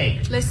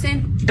saying?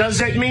 Listen. Does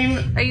that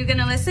mean? Are you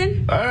gonna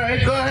listen? All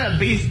right, go ahead.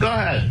 Go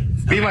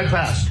ahead. Be my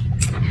pest.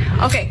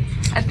 Okay.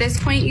 At this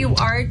point, you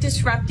are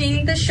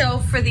disrupting the show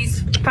for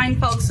these fine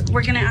folks.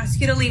 We're gonna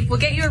ask you to leave. We'll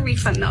get you a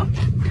refund, though.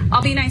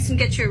 I'll be nice and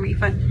get you a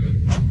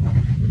refund.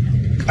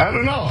 I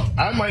don't know.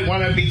 I might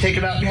want to be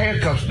taken out in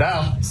handcuffs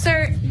now.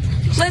 Sir,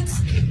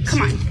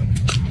 come on.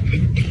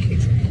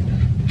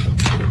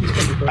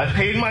 I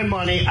paid my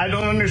money. I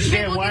don't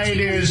understand why it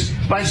is.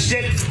 If I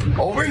sit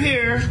over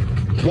here,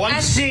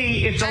 one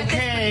seat, it's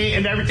okay,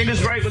 and everything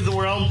is right with the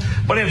world.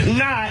 But if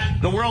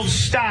not, the world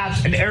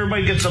stops and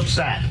everybody gets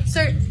upset.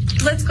 Sir,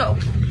 let's go.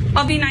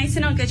 I'll be nice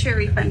and I'll get you a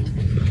refund.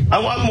 I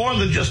want more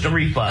than just a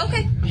refund.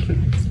 Okay.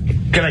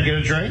 Can I get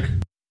a drink?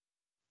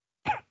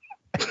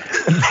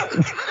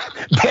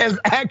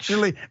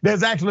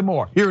 There's actually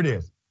more. Here it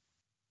is.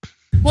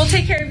 We'll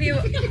take care of you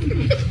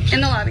in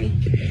the lobby.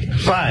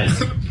 Fine.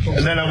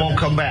 And then I won't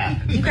come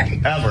back. Okay.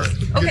 Ever.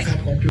 Okay.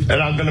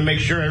 And I'm gonna make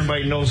sure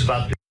everybody knows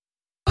about this.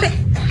 Okay.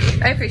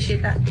 I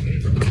appreciate that.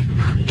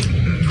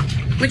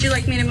 Would you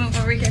like me to move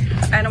over here?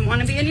 I don't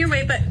want to be in your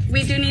way, but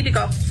we do need to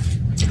go.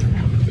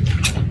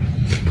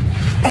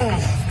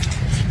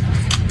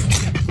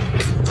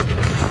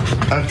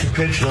 I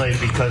capitulate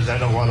because I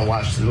don't want to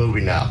watch the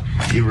movie now.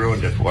 You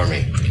ruined it for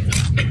me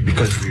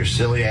because of your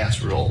silly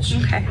ass rules.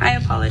 Okay, I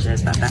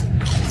apologize about that.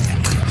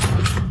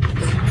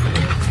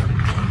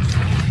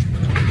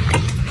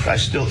 I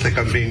still think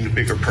I'm being the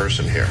bigger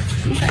person here.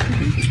 Okay.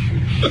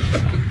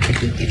 I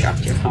think you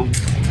dropped your phone.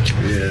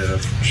 Yeah,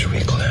 should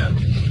be glad.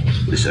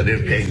 At least I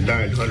didn't pay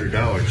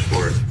 $900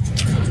 for it.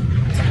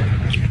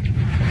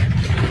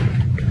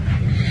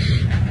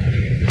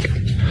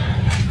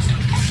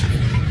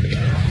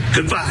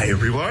 Goodbye,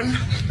 everyone.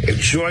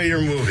 Enjoy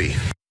your movie.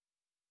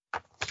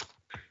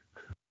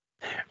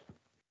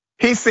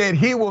 He said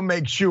he will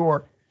make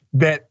sure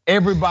that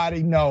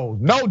everybody knows.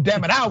 No,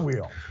 damn it, I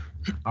will.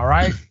 All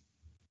right?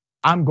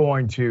 I'm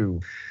going to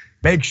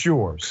make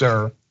sure,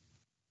 sir,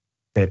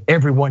 that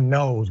everyone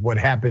knows what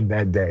happened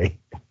that day.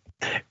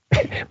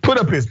 Put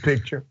up his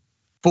picture,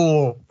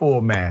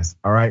 full mask,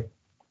 all right?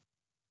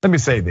 Let me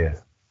say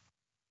this.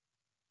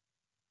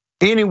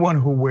 Anyone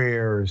who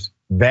wears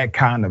that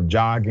kind of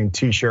jogging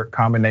t-shirt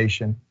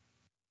combination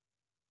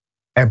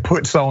and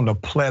puts on a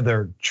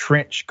pleather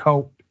trench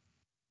coat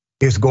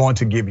is going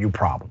to give you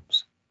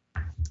problems.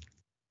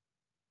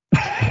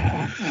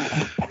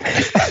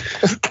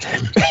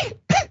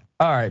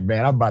 All right,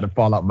 man, I'm about to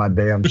fall out my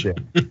damn chair.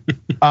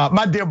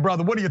 My dear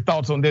brother, what are your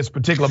thoughts on this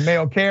particular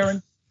male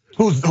Karen,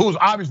 who's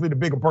obviously the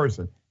bigger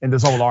person in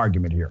this whole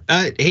argument here?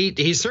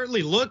 He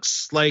certainly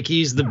looks like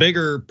he's the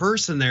bigger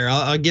person there.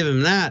 I'll give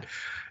him that.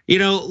 You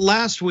know,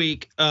 last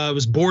week I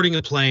was boarding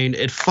a plane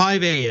at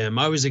 5 a.m.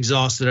 I was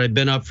exhausted. I'd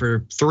been up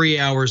for 3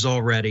 hours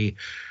already,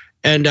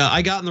 and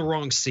I got in the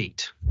wrong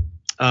seat.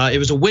 It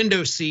was a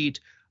window seat.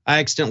 I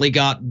accidentally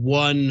got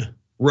one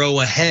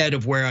row ahead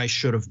of where I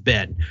should have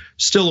been.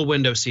 Still a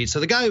window seat. So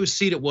the guy whose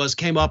seat it was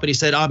came up and he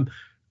said,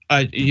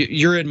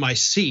 "You're in my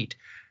seat."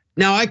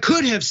 Now I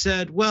could have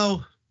said,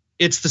 "Well,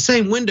 it's the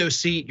same window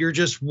seat. You're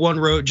just one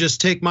row.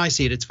 Just take my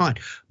seat. It's fine."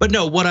 But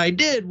no, what I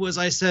did was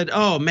I said,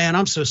 "Oh man,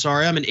 I'm so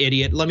sorry. I'm an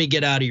idiot. Let me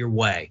get out of your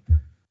way."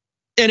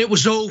 And it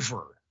was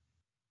over.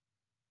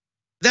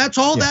 That's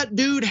all that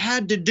dude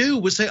had to do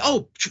was say,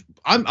 "Oh,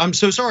 I'm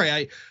so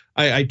sorry.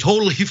 I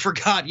totally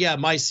forgot. Yeah,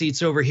 my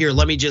seat's over here.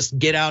 Let me just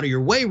get out of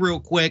your way real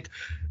quick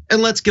and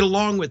let's get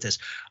along with this."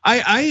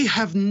 I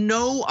have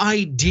no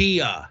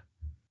idea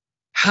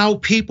how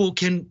people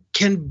can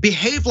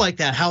behave like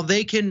that, how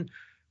they can,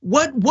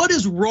 what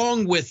is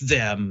wrong with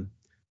them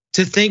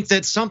to think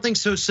that something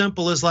so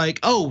simple as like,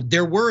 oh,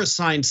 there were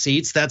assigned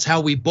seats, that's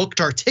how we booked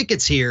our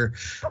tickets here.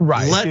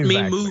 Right. Let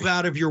me move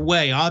out of your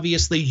way.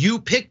 Obviously, you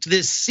picked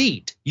this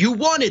seat. You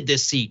wanted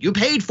this seat. You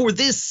paid for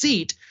this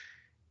seat.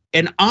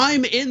 And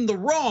I'm in the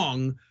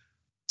wrong,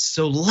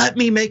 so let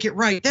me make it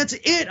right. That's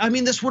it. I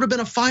mean, this would have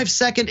been a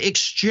 5-second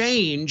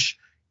exchange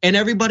and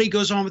everybody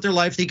goes on with their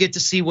life. They get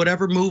to see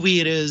whatever movie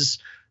it is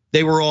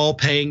they were all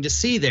paying to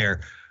see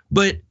there.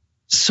 But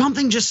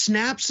something just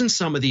snaps in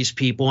some of these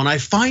people, and I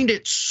find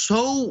it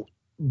so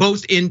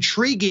both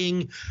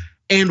intriguing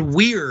and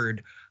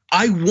weird.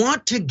 I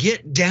want to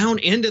get down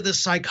into the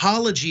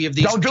psychology of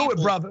these people. Don't do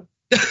it, brother.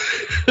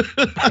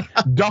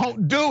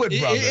 Don't do it,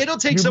 brother. It'll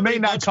take somebody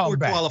much more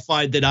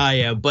qualified than I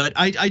am, but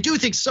I do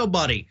think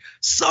somebody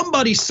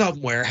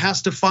somewhere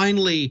has to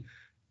finally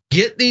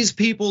get these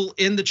people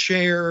in the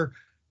chair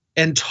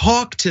and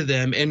talk to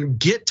them and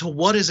get to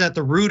what is at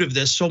the root of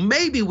this. So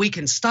maybe we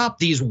can stop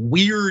these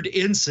weird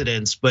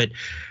incidents. But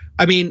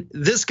I mean,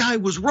 this guy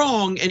was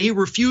wrong and he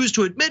refused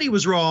to admit he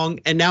was wrong,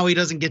 and now he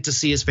doesn't get to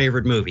see his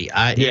favorite movie.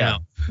 You know,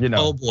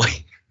 oh boy.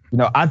 You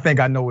know, I think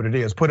I know what it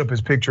is. Put up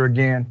his picture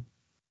again.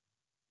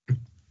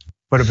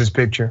 Put up his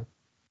picture.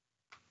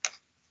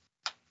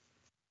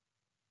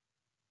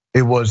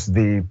 It was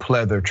the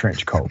pleather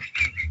trench coat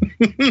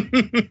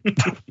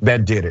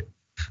that did it.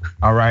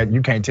 All right,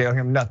 you can't tell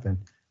him nothing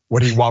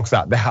when he walks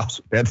out the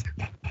house. That's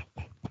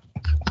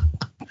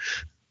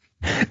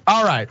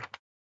all right.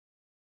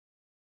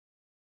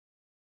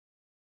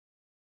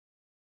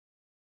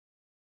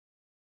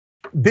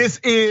 This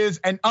is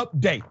an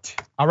update,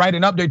 all right,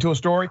 an update to a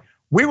story.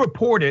 We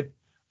reported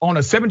on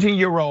a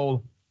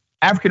 17-year-old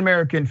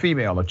African-American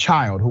female, a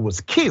child who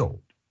was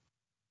killed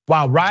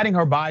while riding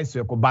her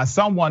bicycle by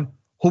someone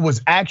who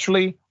was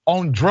actually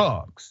on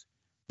drugs.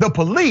 The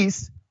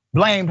police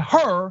blamed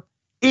her,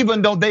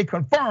 even though they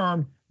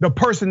confirmed the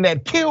person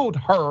that killed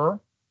her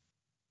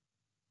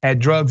had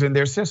drugs in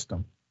their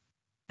system.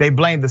 They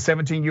blamed the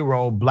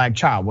 17-year-old black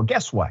child. Well,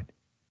 guess what?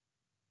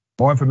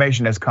 More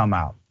information has come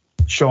out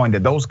showing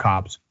that those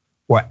cops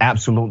were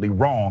absolutely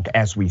wrong,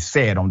 as we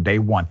said on day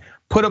one.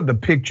 Put up the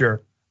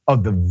picture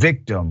of the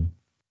victim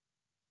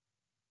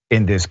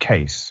in this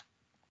case.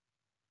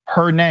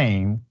 Her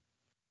name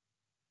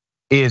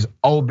is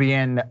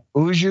Obian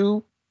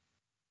Uju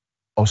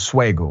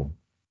Oswego.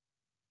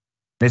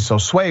 Miss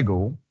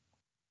Oswego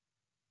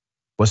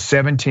was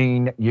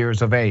 17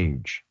 years of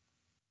age.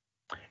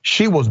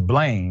 She was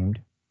blamed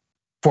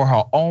for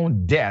her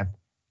own death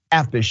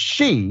after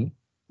she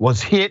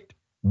was hit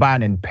by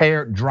an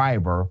impaired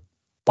driver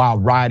while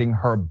riding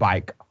her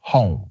bike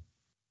home.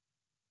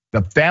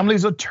 The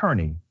family's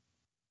attorney,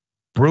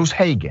 Bruce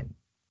Hagan,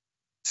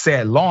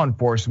 said law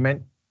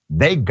enforcement,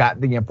 they got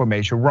the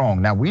information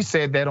wrong. Now, we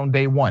said that on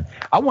day one.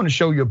 I want to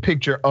show you a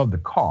picture of the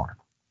car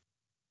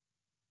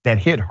that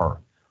hit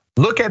her.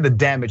 Look at the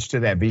damage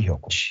to that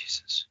vehicle.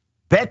 Jesus.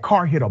 That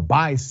car hit a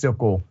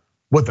bicycle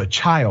with a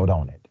child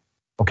on it,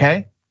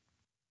 okay?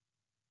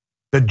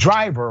 The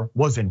driver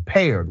was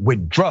impaired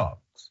with drugs.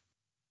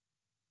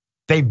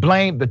 They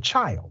blamed the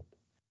child.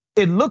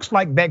 It looks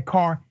like that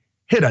car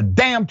hit a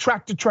damn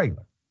tractor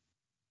trailer.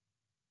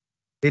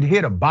 It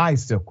hit a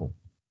bicycle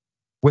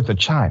with a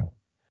child.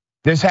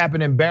 This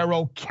happened in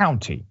Barrow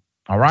County,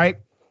 all right?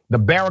 The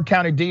Barrow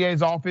County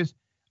DA's office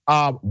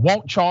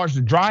won't charge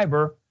the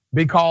driver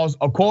because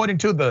according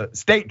to the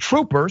state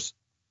troopers,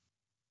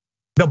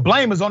 the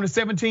blame is on the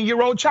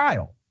 17-year-old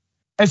child.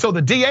 And so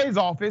the DA's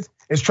office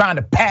is trying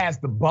to pass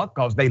the buck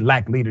because they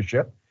lack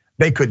leadership.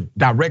 They could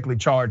directly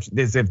charge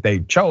this if they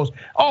chose.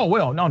 Oh,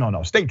 well,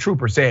 no. State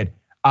trooper said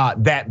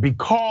that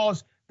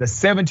because the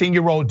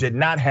 17-year-old did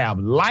not have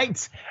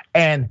lights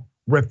and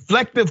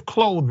reflective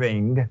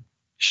clothing,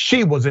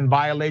 she was in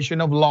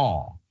violation of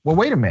law. Well,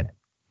 wait a minute.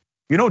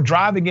 You know,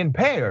 driving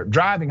impaired,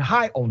 driving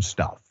high on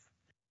stuff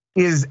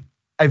is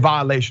a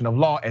violation of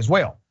law as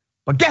well.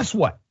 But guess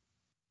what?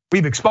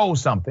 We've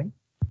exposed something.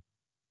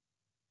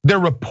 The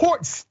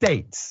report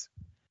states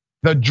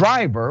the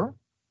driver,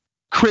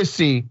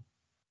 Chrissy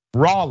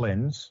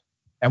Rawlins,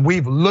 and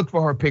we've looked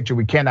for her picture,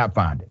 we cannot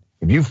find it.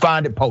 If you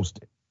find it, post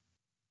it.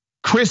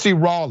 Chrissy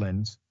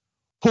Rawlins,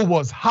 who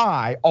was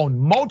high on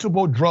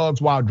multiple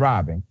drugs while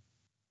driving,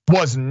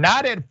 was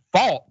not at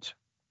fault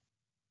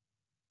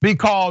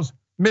because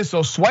Miss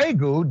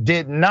Oswego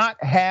did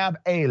not have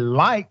a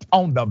light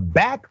on the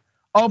back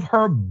of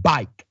her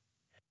bike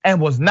and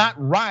was not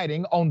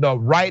riding on the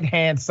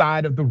right-hand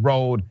side of the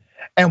road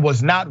and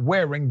was not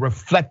wearing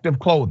reflective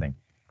clothing.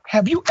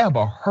 Have you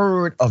ever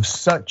heard of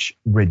such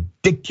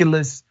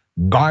ridiculous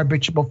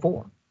garbage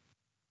before?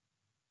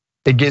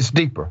 It gets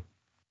deeper.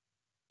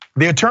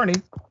 The attorney,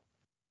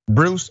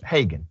 Bruce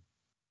Hagan,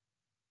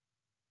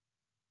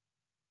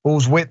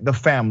 who's with the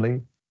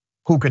family,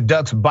 who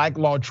conducts bike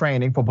law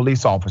training for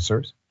police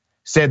officers,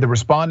 said the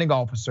responding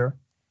officer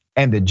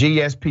and the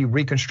GSP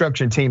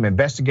reconstruction team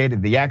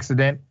investigated the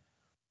accident,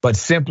 but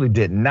simply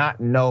did not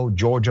know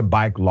Georgia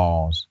bike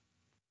laws.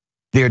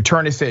 The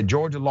attorney said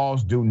Georgia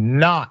laws do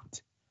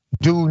not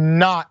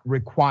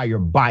require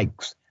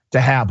bikes to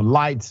have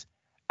lights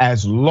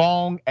as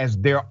long as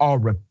there are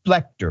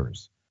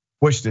reflectors,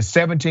 which the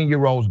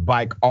 17-year-old's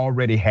bike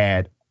already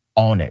had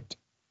on it.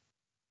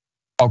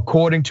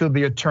 According to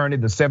the attorney,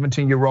 the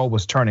 17-year-old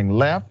was turning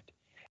left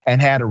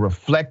and had a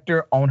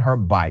reflector on her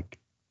bike.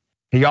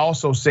 He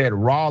also said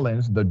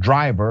Rawlins, the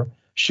driver,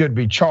 should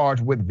be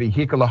charged with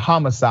vehicular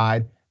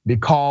homicide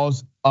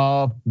because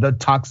of the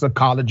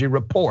toxicology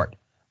report,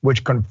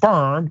 which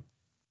confirmed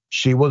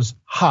she was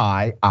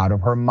high out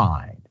of her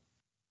mind.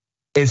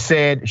 It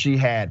said she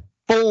had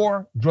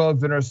 4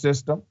 drugs in her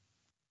system,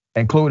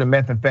 including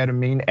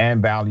methamphetamine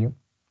and Valium.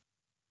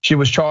 She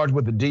was charged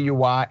with the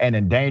DUI and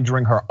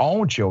endangering her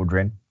own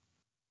children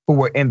who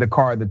were in the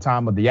car at the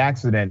time of the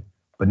accident,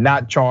 but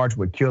not charged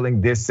with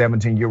killing this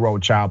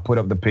 17-year-old child. Put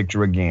up the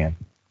picture again.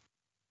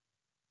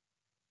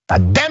 Now,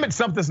 damn it,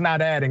 something's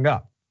not adding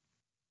up.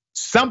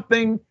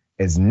 Something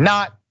is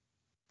not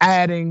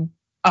adding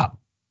up.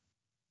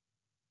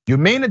 You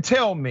mean to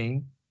tell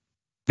me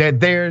that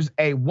there's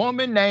a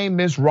woman named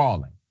Miss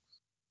Rawlins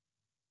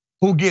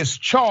who gets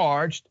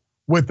charged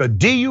with a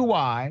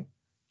DUI,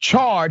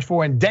 charged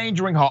for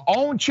endangering her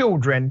own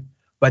children,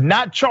 but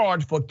not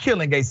charged for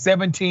killing a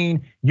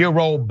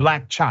 17-year-old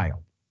black child?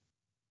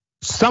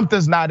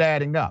 Something's not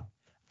adding up.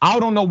 I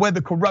don't know where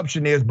the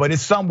corruption is, but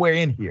it's somewhere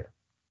in here.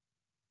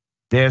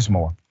 There's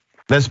more.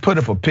 Let's put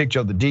up a picture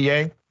of the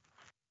DA.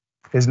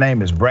 His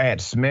name is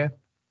Brad Smith.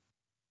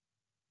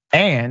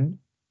 And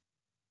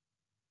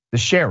the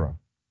sheriff,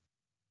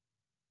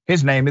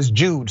 his name is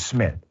Jude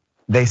Smith.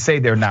 They say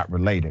they're not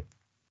related.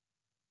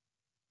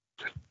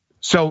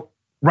 So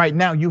right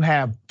now you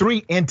have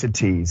 3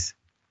 entities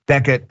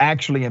that could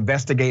actually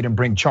investigate and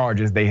bring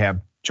charges. They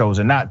have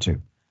chosen not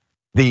to.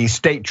 The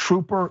State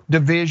Trooper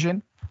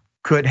Division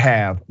could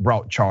have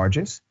brought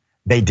charges.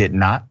 They did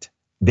not.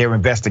 Their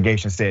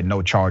investigation said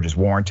no charges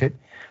warranted.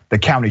 The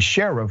county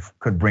sheriff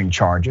could bring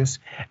charges,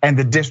 and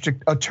the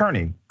district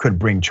attorney could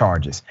bring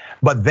charges.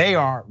 But they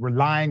are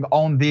relying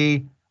on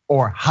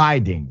or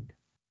hiding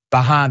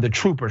behind the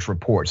trooper's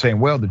report, saying,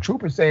 well, the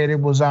trooper said it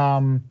was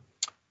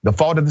the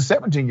fault of the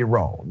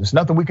 17-year-old. There's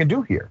nothing we can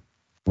do here,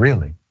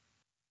 really.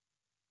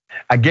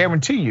 I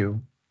guarantee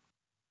you,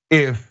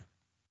 if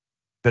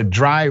the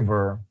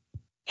driver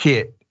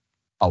hit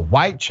a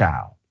white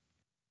child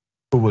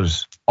who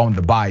was on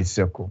the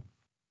bicycle,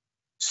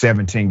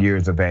 17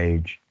 years of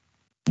age,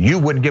 you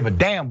wouldn't give a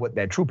damn what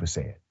that trooper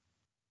said.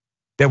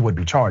 There would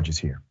be charges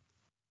here.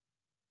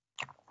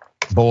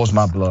 Boils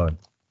my blood.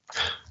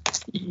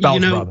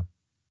 Thoughts, brother?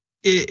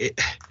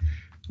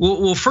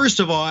 Well, first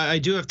of all, I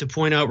do have to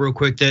point out real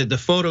quick that the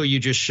photo you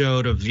just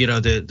showed of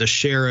the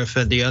sheriff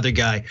and the other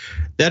guy,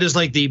 that is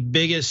like the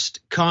biggest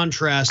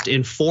contrast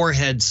in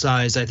forehead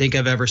size I think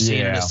I've ever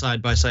seen in a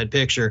side-by-side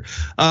picture.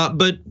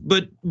 But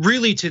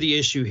really to the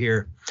issue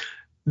here,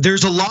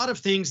 there's a lot of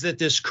things that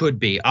this could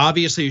be.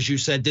 Obviously, as you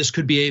said, this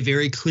could be a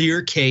very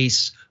clear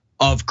case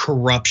of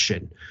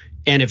corruption.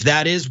 And if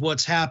that is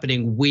what's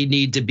happening, we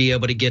need to be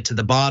able to get to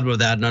the bottom of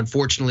that. And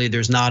unfortunately,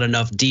 there's not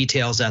enough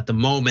details at the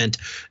moment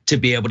to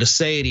be able to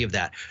say any of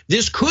that.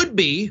 This could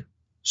be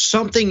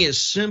something as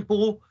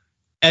simple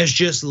as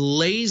just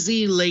lazy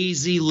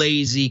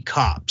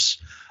cops.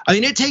 I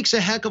mean, it takes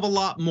a heck of a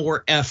lot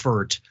more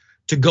effort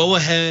to go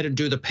ahead and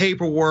do the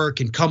paperwork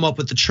and come up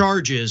with the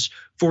charges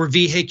for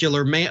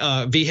vehicular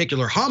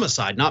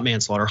homicide, not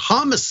manslaughter,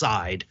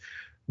 homicide,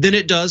 than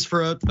it does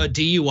for a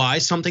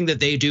DUI, something that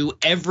they do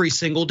every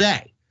single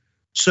day.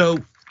 So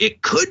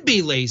it could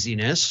be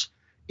laziness.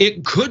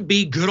 It could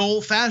be good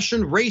old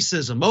fashioned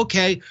racism.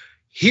 Okay,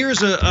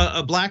 here's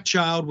a black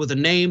child with a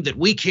name that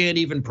we can't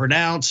even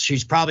pronounce.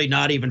 She's probably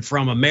not even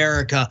from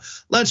America.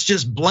 Let's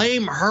just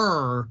blame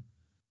her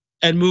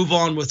and move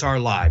on with our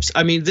lives.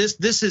 I mean,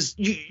 this is,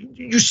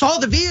 you saw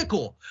the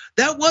vehicle.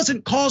 That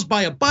wasn't caused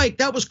by a bike.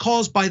 That was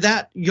caused by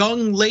that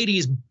young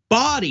lady's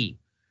body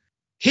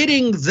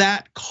hitting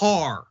that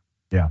car.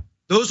 Yeah.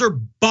 Those are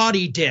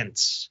body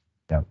dents.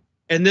 Yeah.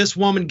 And this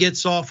woman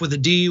gets off with a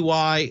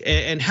DUI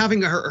and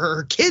having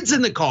her kids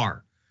in the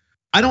car.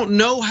 I don't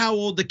know how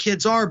old the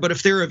kids are, but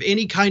if they're of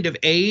any kind of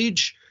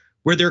age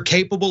where they're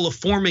capable of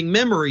forming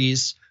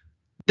memories,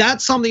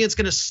 that's something that's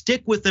gonna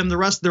stick with them the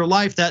rest of their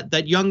life,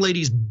 that young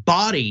lady's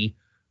body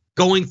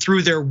going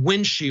through their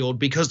windshield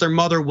because their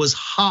mother was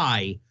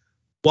high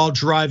while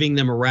driving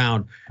them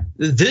around.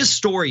 This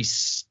story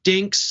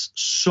stinks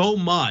so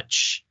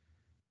much,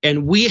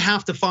 and we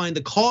have to find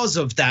the cause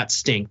of that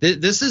stink.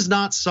 This is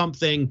not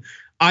something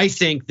I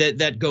think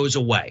that goes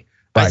away.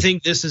 Right. I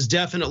think this is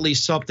definitely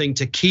something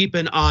to keep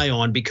an eye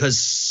on, because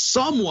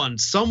someone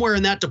somewhere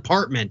in that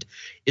department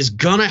is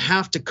gonna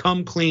have to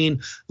come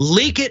clean,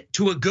 leak it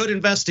to a good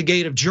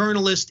investigative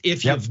journalist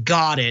if you've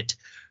got it.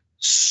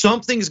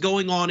 Something's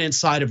going on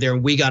inside of there,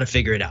 and we gotta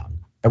figure it out.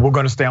 And we're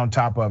gonna stay on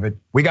top of it.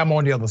 We got more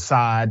on the other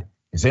side.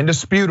 It's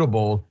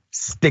indisputable,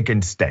 stick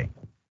and stay.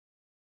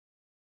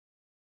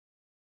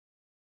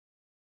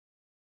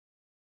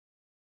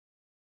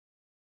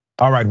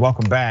 All right,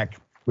 welcome back.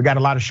 We got a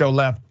lot of show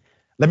left.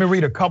 Let me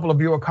read a couple of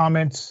viewer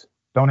comments.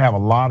 Don't have a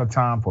lot of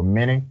time for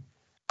many.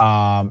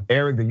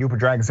 Eric, the Uper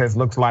Dragon says,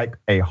 looks like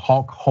a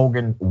Hulk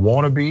Hogan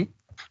wannabe.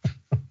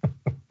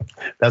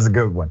 That's a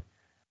good one.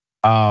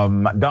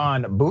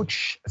 Don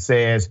Booch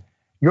says,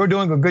 you're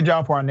doing a good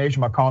job for our nation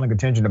by calling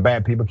attention to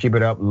bad people. Keep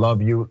it up.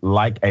 Love you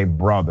like a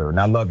brother. And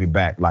I love you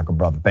back like a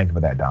brother. Thank you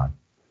for that, Don.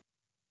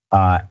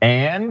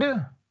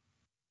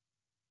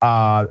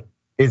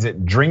 Is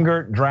it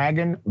Dringer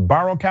Dragon?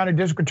 Barrow County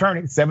District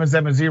Attorney,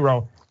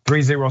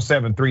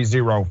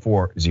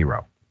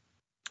 770-307-3040.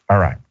 All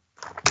right.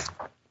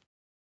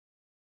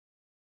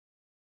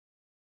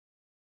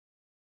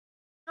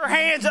 Your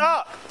hands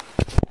up.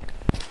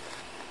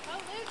 I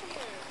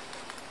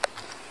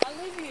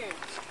live here.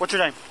 What's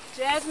your name?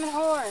 Jasmine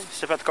Horn.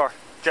 Step out the car.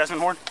 Jasmine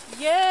Horn?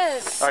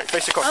 Yes. All right,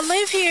 face the car. I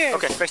live here.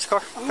 Okay, face the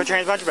car. Put your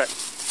hands behind your back.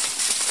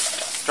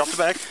 Drop the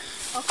bag.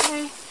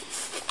 Okay.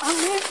 I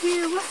live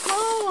here. What's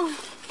wrong?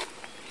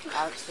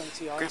 I'll explain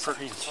to you all. Grab her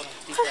hands. Hold on.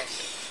 Deep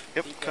breath.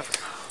 Yep, cover.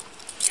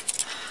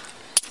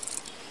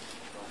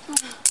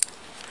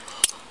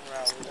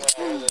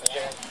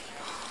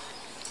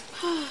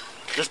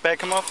 This bag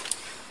come off?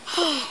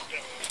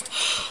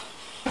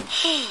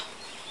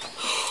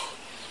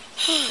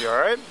 You all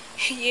right?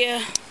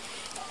 Yeah.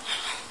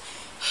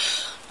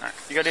 All right.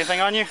 You got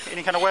anything on you?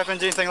 Any kind of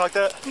weapons, anything like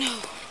that? No.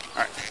 All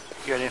right.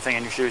 You got anything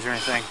in your shoes or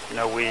anything?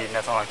 No weed,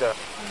 nothing like that?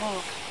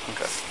 No.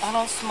 Okay. I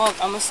don't smoke.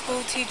 I'm a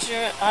school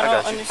teacher. I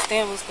don't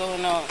understand what's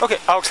going on. Okay,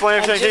 I'll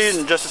explain everything to you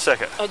in just a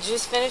second. I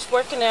just finished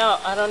working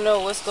out. I don't know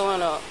what's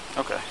going on.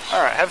 Okay.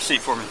 All right, have a seat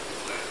for me.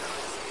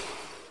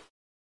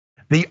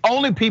 The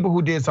only people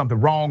who did something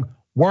wrong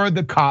were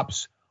the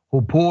cops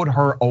who pulled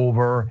her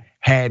over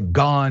had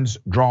guns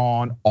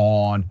drawn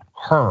on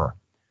her.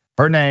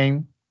 Her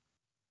name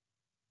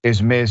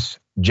is Miss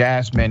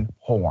Jasmine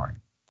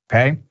Horn,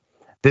 okay?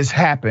 This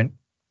happened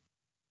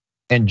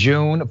in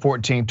June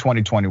 14,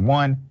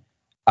 2021.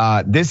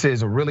 This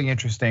is a really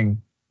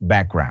interesting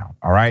background,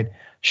 all right?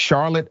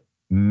 Charlotte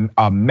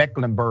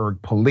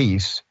Mecklenburg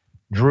police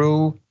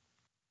drew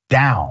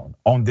down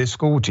on this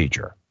school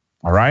teacher,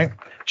 all right?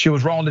 She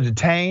was wrongly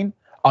detained.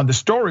 The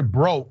story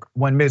broke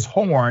when Ms.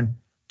 Horn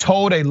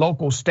told a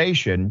local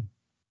station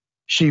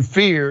she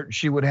feared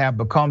she would have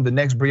become the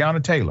next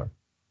Breonna Taylor.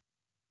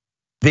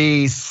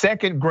 The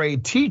second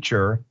grade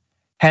teacher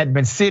had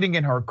been sitting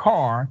in her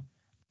car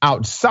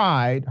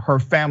outside her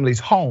family's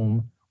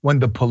home when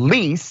the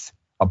police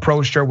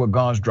approached her with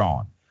guns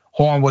drawn.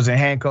 Horn was in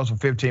handcuffs for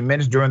 15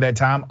 minutes. During that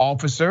time,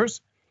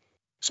 officers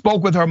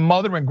spoke with her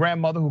mother and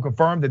grandmother, who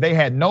confirmed that they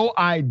had no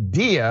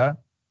idea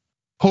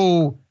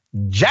who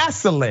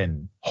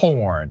Jocelyn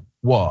Horn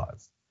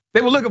was.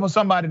 They were looking for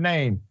somebody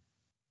named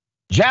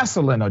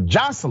Jocelyn or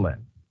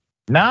Jocelyn,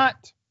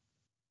 not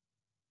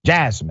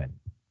Jasmine.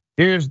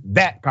 Here's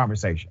that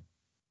conversation.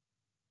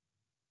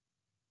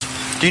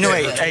 Do you know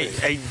a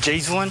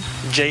Jaselyn?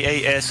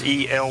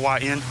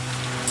 Jaselyn?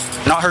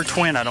 Not her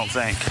twin, I don't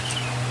think.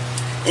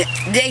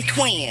 They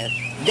twins.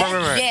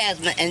 That's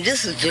Jasmine, and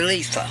this is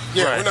Jaleesa.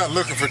 Yeah, right. we're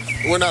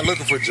not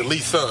looking for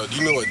Jaleesa. Do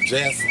you know a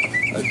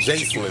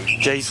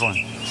Jaselyn?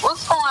 Jaselyn.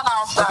 What's going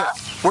on, sir? Okay.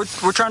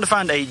 We're trying to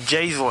find a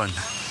Jaselyn.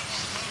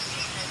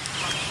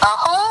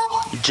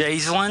 Who?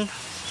 Jaselyn.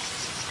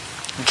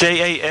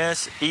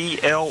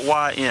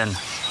 Jaselyn.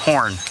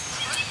 Horn.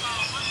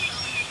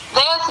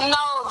 There's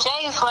no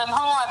Jaselyn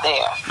Horn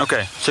there.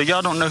 Okay, so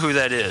y'all don't know who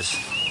that is?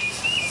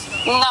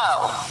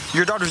 No.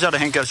 Your daughter's out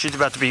of handcuffs. She's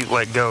about to be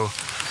let go.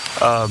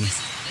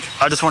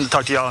 I just wanted to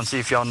talk to y'all and see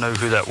if y'all know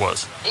who that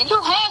was. Did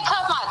you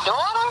handcuff my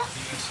daughter?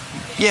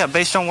 Yeah,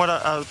 based on what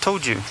I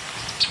told you.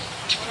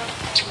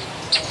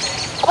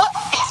 What?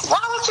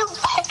 Why would you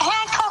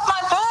handcuff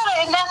my daughter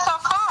and that's her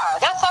car?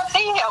 That's her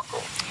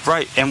vehicle.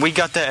 Right, and we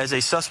got that as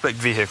a suspect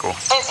vehicle.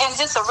 And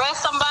just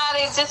arrest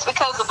somebody just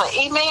because of an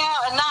email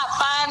and not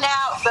find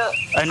out the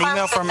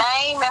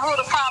name and who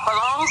the car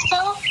belongs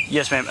to?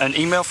 Yes, ma'am. An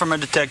email from a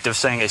detective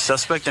saying a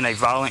suspect in a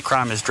violent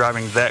crime is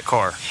driving that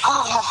car.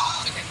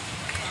 Oh.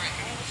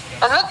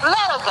 Let her go.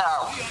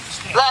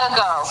 Let her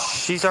go.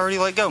 She's already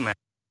let go, man.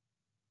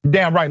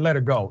 Damn right, let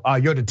her go.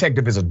 Your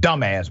detective is a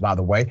dumbass, by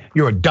the way.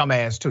 You're a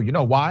dumbass too. You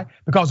know why?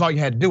 Because all you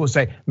had to do was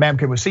say, ma'am,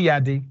 can we see your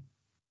ID?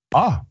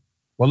 Oh,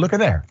 well, look at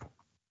there.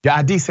 Your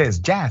ID says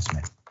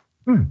Jasmine.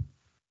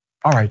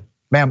 All right,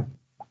 ma'am,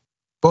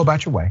 go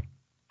about your way.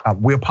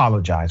 We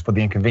apologize for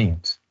the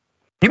inconvenience.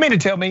 You mean to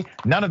tell me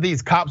none of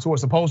these cops who are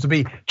supposed to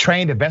be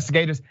trained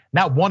investigators,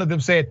 not one of them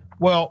said,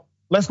 well,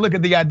 let's look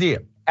at the ID.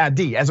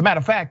 As a matter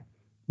of fact,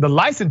 the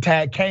license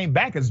tag came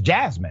back as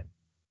Jasmine.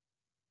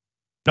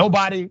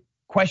 Nobody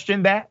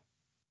questioned that?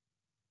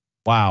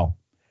 Wow.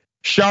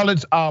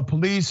 Charlotte's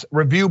police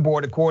review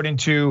board, according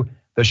to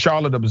the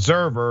Charlotte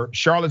Observer,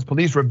 Charlotte's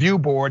police review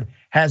board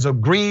has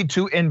agreed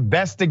to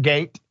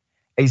investigate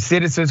a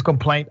citizen's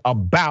complaint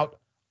about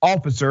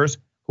officers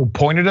who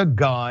pointed a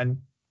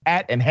gun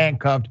at and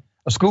handcuffed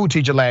a school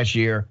teacher last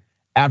year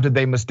after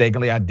they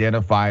mistakenly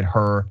identified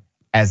her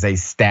as a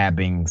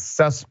stabbing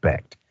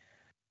suspect.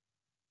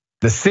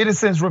 The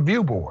Citizens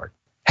Review Board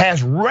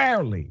has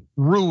rarely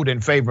ruled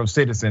in favor of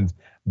citizens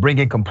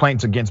bringing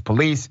complaints against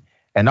police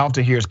and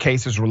often hears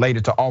cases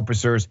related to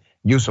officers'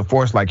 use of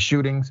force like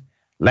shootings.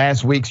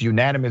 Last week's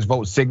unanimous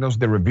vote signals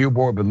the review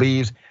board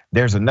believes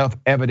there's enough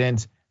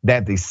evidence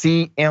that the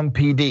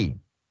CMPD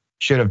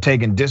should have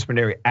taken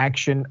disciplinary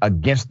action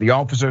against the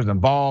officers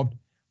involved,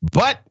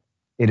 but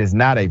it is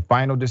not a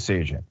final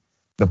decision.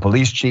 The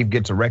police chief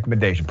gets a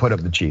recommendation. Put up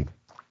the chief.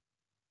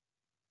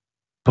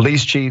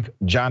 Police Chief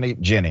Johnny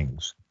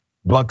Jennings.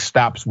 Buck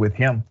stops with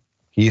him.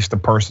 He's the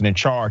person in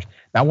charge.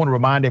 Now I want to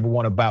remind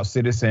everyone about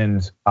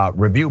citizens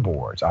review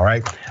boards, all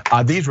right?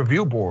 These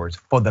review boards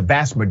for the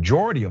vast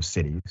majority of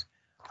cities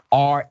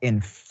are in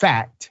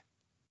fact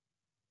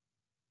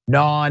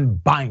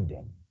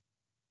non-binding.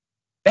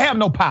 They have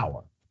no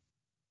power.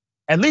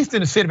 At least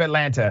in the city of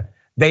Atlanta,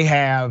 they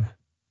have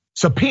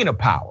subpoena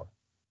power,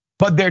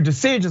 but their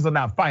decisions are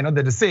not final.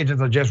 Their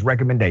decisions are just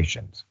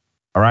recommendations,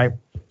 all right?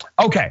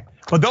 Okay,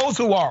 for those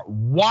who are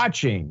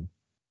watching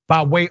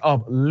by way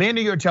of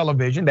linear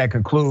television, that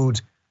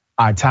concludes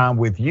our time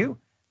with you.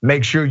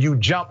 Make sure you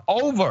jump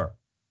over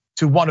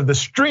to one of the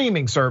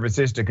streaming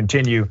services to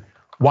continue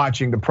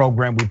watching the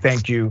program. We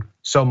thank you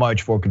so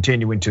much for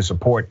continuing to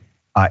support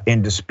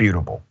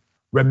Indisputable.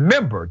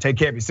 Remember, take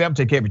care of yourself,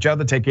 take care of each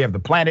other, take care of the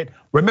planet.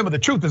 Remember, the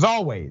truth is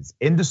always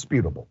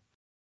indisputable.